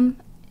dumb,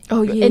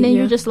 and then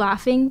you're just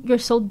laughing. You're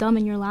so dumb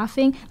and you're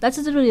laughing. That's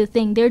literally the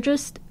thing.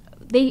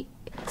 They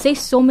say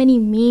so many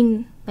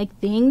mean like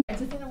things. I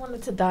didn't want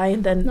it to die,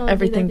 and then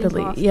everything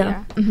delete.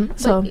 Yeah.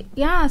 So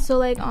so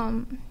like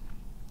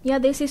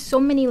they say so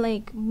many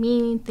like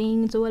mean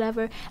things or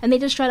whatever, and they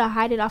just try to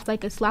hide it off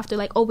like it's laughter,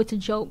 like, oh, it's a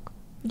joke.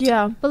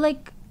 Yeah. But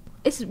like,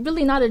 it's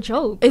really not a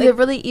joke. Is it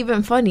really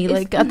even funny?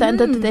 Like at the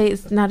end of the day,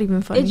 it's not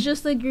even funny. It's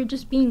just like you're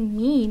just being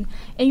mean,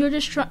 and you're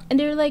just and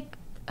they're like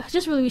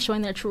just really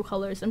showing their true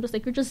colors. I'm just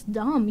like, you're just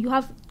dumb.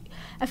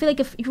 I feel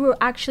like if you were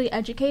actually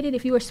educated,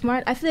 if you were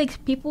smart, I feel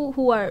like people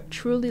who are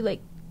truly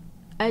like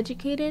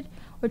educated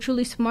or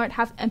truly smart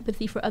have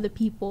empathy for other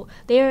people.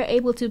 They are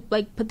able to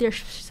like put their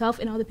self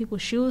in other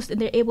people's shoes, and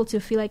they're able to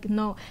feel like,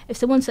 no, if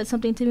someone said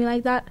something to me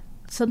like that,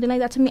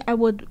 to me, I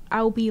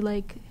will be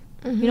like,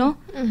 you know.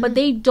 But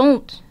they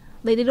don't.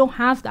 Like, they don't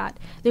have that.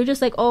 They're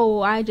just like,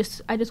 oh, I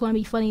just want to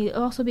be funny.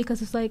 Also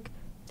because it's like,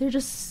 they're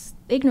just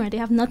ignorant. They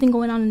have nothing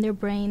going on in their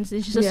brains.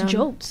 It's just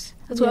jokes.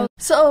 That's what.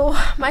 So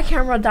my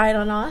camera died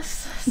on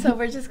us, so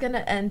we're just gonna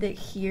end it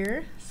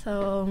here.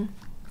 So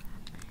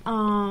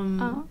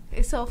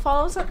So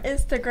follow us on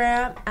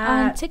Instagram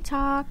on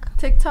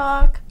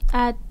TikTok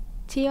at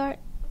TR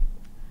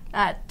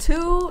at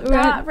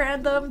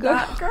 2.random.girls.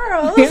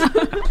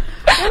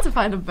 I have to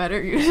find a better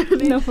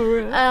usually. No, for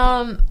real.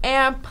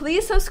 And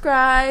please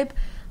subscribe,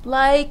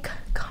 like,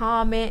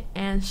 comment,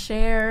 and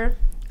share.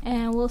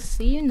 And we'll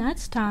see you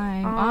next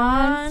time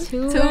on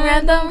Two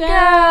Random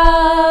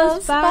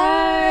Girls.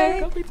 Bye.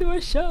 Bye. Coming to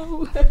our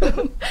show.